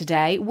ago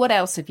today. What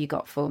else have you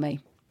got for me?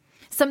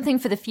 Something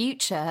for the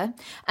future.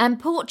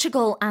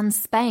 Portugal and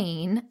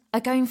Spain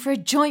are going for a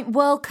joint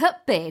World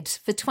Cup bid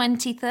for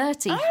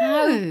 2030.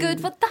 How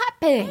good would that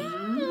be?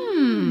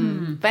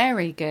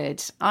 Very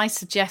good. I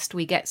suggest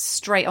we get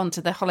straight onto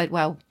the holiday.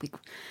 Well,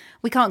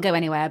 we can't go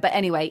anywhere. But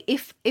anyway,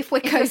 if we're If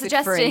you're COVID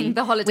suggesting free,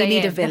 the Holiday we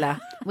need a Inn.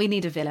 villa. We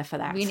need a villa for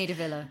that. We need a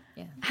villa.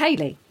 Yeah.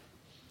 Hayley.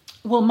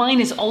 Well,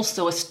 mine is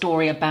also a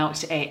story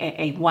about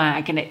a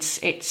wag, and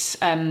it's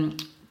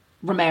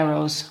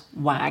Romero's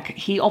wag.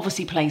 He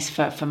obviously plays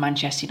for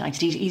Manchester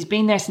United. He's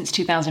been there since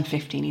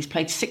 2015. He's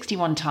played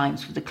 61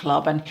 times for the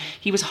club, and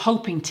he was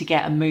hoping to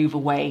get a move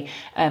away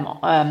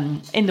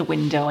in the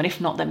window, and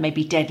if not, then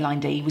maybe deadline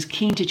day. He was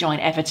keen to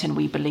join Everton,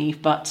 we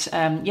believe, but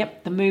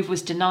the move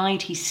was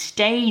denied. He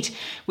stayed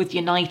with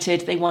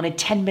United. They wanted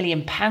 £10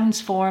 million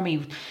for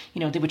him.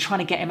 They were trying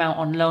to get him out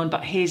on loan,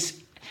 but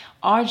his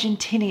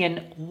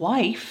Argentinian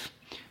wife,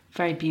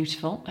 very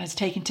beautiful, has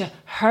taken to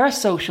her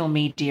social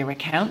media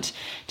account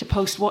to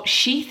post what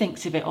she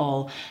thinks of it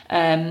all.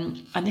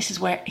 And this is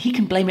where he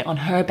can blame it on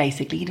her,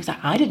 basically. He was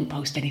like, I didn't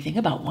post anything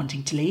about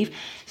wanting to leave.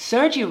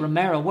 Sergio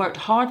Romero worked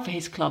hard for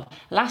his club.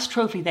 Last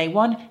trophy they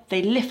won,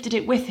 they lifted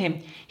it with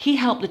him. He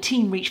helped the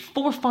team reach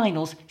 4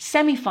 finals,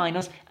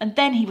 semi-finals, and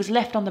then he was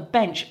left on the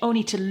bench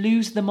only to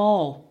lose them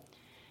all.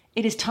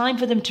 It is time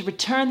for them to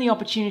return the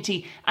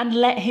opportunity and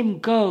let him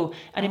go.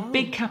 And in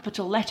big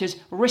capital letters,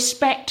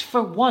 respect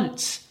for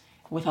once.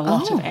 with a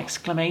lot of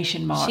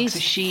exclamation marks. She's so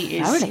she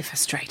is thoroughly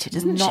frustrated,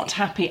 isn't she? Not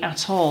happy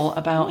at all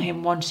about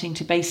him wanting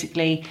to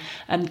basically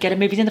get a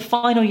move. He's in the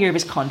final year of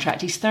his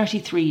contract. He's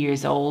 33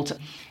 years old.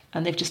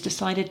 And they've just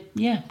decided,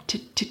 to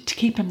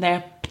keep him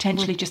there,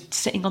 potentially just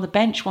sitting on the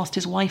bench whilst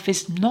his wife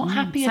is not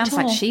happy at all.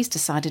 Sounds like she's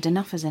decided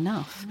enough is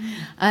enough.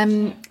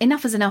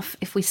 Enough is enough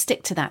if we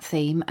stick to that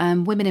theme.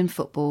 Women in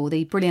Football,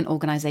 the brilliant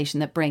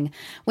organisation that bring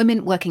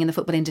women working in the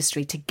football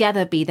industry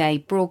together, be they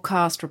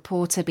broadcast,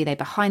 reporter, be they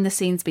behind the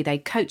scenes, be they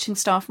coaching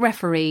staff,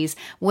 referees,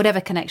 whatever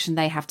connection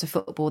they have to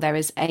football. There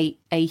is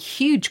a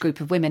huge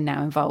group of women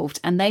now involved,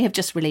 and they have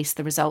just released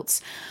the results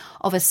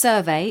of a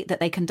survey that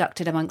they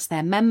conducted amongst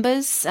their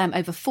members.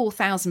 Over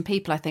 4,000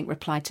 people, I think,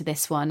 replied to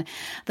this one.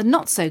 The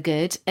not so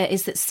good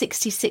is that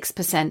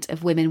 66%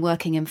 of women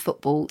working in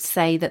football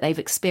say that they've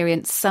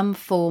experienced some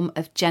form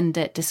of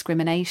gender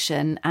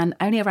discrimination, and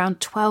only around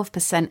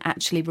 12%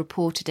 actually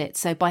reported it.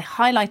 So by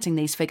highlighting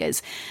these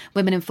figures,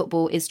 Women in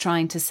Football is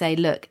trying to say,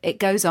 look, it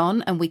goes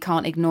on and we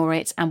can't ignore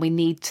it and we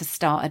need to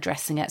start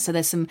addressing it. So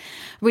there's some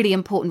really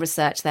important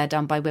research there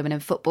done by Women in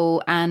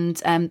Football, and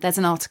there's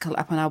an article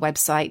up on our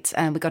website.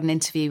 We got an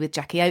interview with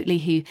Jackie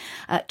Oatley, who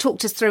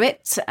talked us through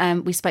it.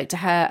 We spoke to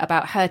her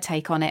about her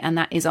take on it, and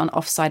that is on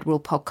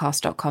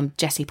offsiderulepodcast.com.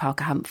 Jessie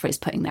Parker Humphrey is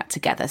putting that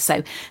together,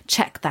 so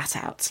check that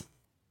out.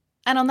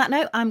 And on that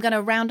note, I'm going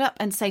to round up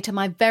and say to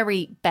my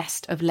very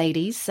best of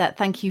ladies,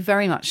 thank you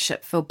very much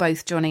for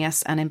both joining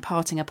us and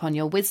imparting upon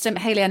your wisdom.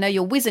 Hayley, I know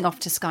you're whizzing off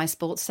to Sky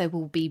Sports, so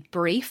we'll be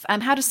brief.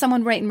 How does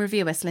someone rate and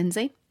review us,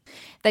 Lindsay?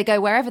 They go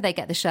wherever they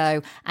get the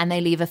show and they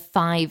leave a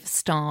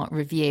 5-star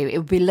review. It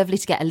would be lovely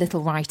to get a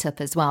little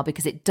write-up as well,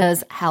 because it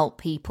does help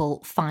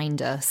people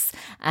find us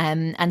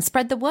and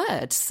spread the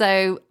word.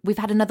 So we've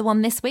had another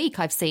one this week,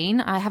 I've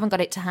seen. I haven't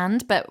got it to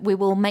hand, but we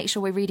will make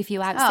sure we read a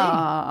few out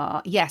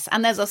soon. Yes,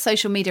 and there's our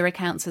social media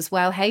accounts as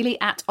well. Hayley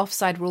at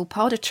Offside Rule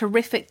Pod, a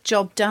terrific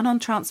job done on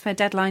transfer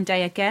deadline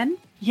day again.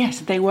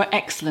 Yes, they were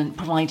excellent,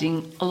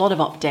 providing a lot of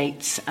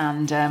updates,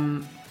 and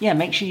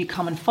make sure you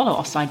come and follow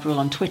Offside Rule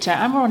on Twitter,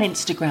 and we're on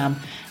Instagram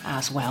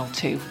as well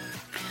too.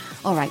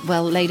 All right,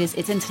 well, ladies,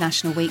 it's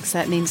International Week, so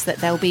it means that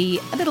there'll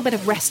be a little bit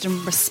of rest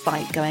and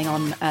respite going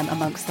on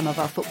amongst some of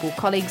our football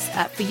colleagues.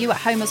 For you at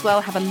home as well,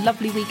 have a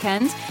lovely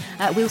weekend.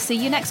 We'll see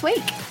you next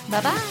week.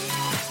 Bye-bye.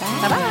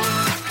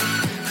 Bye-bye.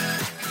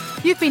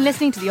 You've been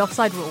listening to The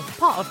Offside Rule,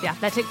 part of the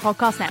Athletic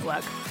Podcast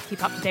Network.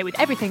 Keep up to date with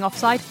everything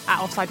offside at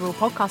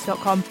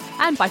offsiderulepodcast.com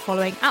and by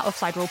following at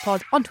Offside Rule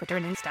Pod on Twitter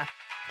and Insta.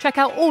 Check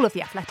out all of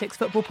the Athletics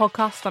football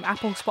podcasts on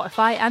Apple,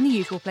 Spotify and the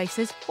usual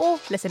places, or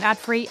listen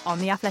ad-free on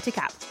the Athletic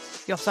app.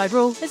 The Offside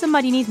Rule is a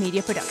Muddy Knees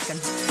Media production.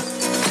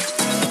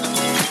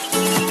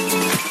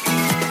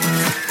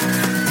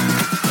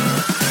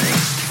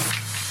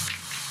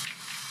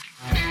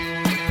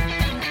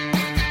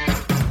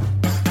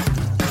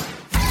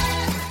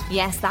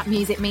 Yes, that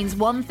music means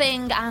one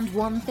thing and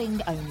one thing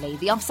only.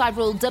 The Offside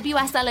Rule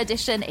WSL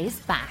edition is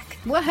back.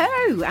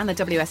 Woohoo! And the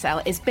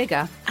WSL is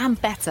bigger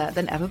and better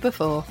than ever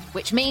before.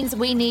 Which means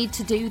we need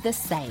to do the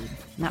same.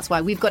 And that's why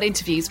we've got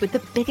interviews with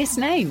the biggest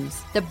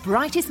names, the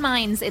brightest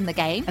minds in the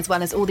game, as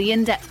well as all the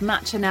in-depth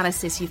match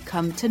analysis you've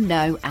come to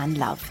know and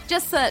love.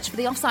 Just search for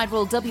the Offside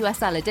Rule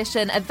WSL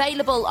edition,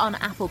 available on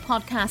Apple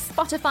Podcasts,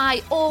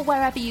 Spotify, or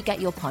wherever you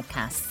get your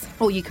podcasts.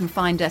 Or you can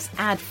find us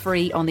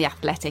ad-free on the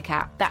Athletic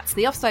app. That's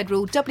the Offside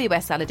Rule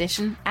WSL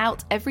edition,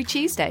 out every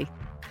Tuesday.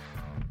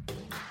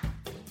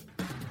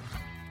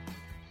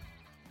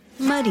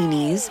 Muddy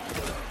Knees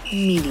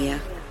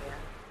Media.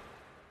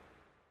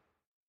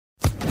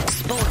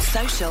 Sports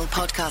Social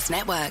Podcast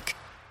Network.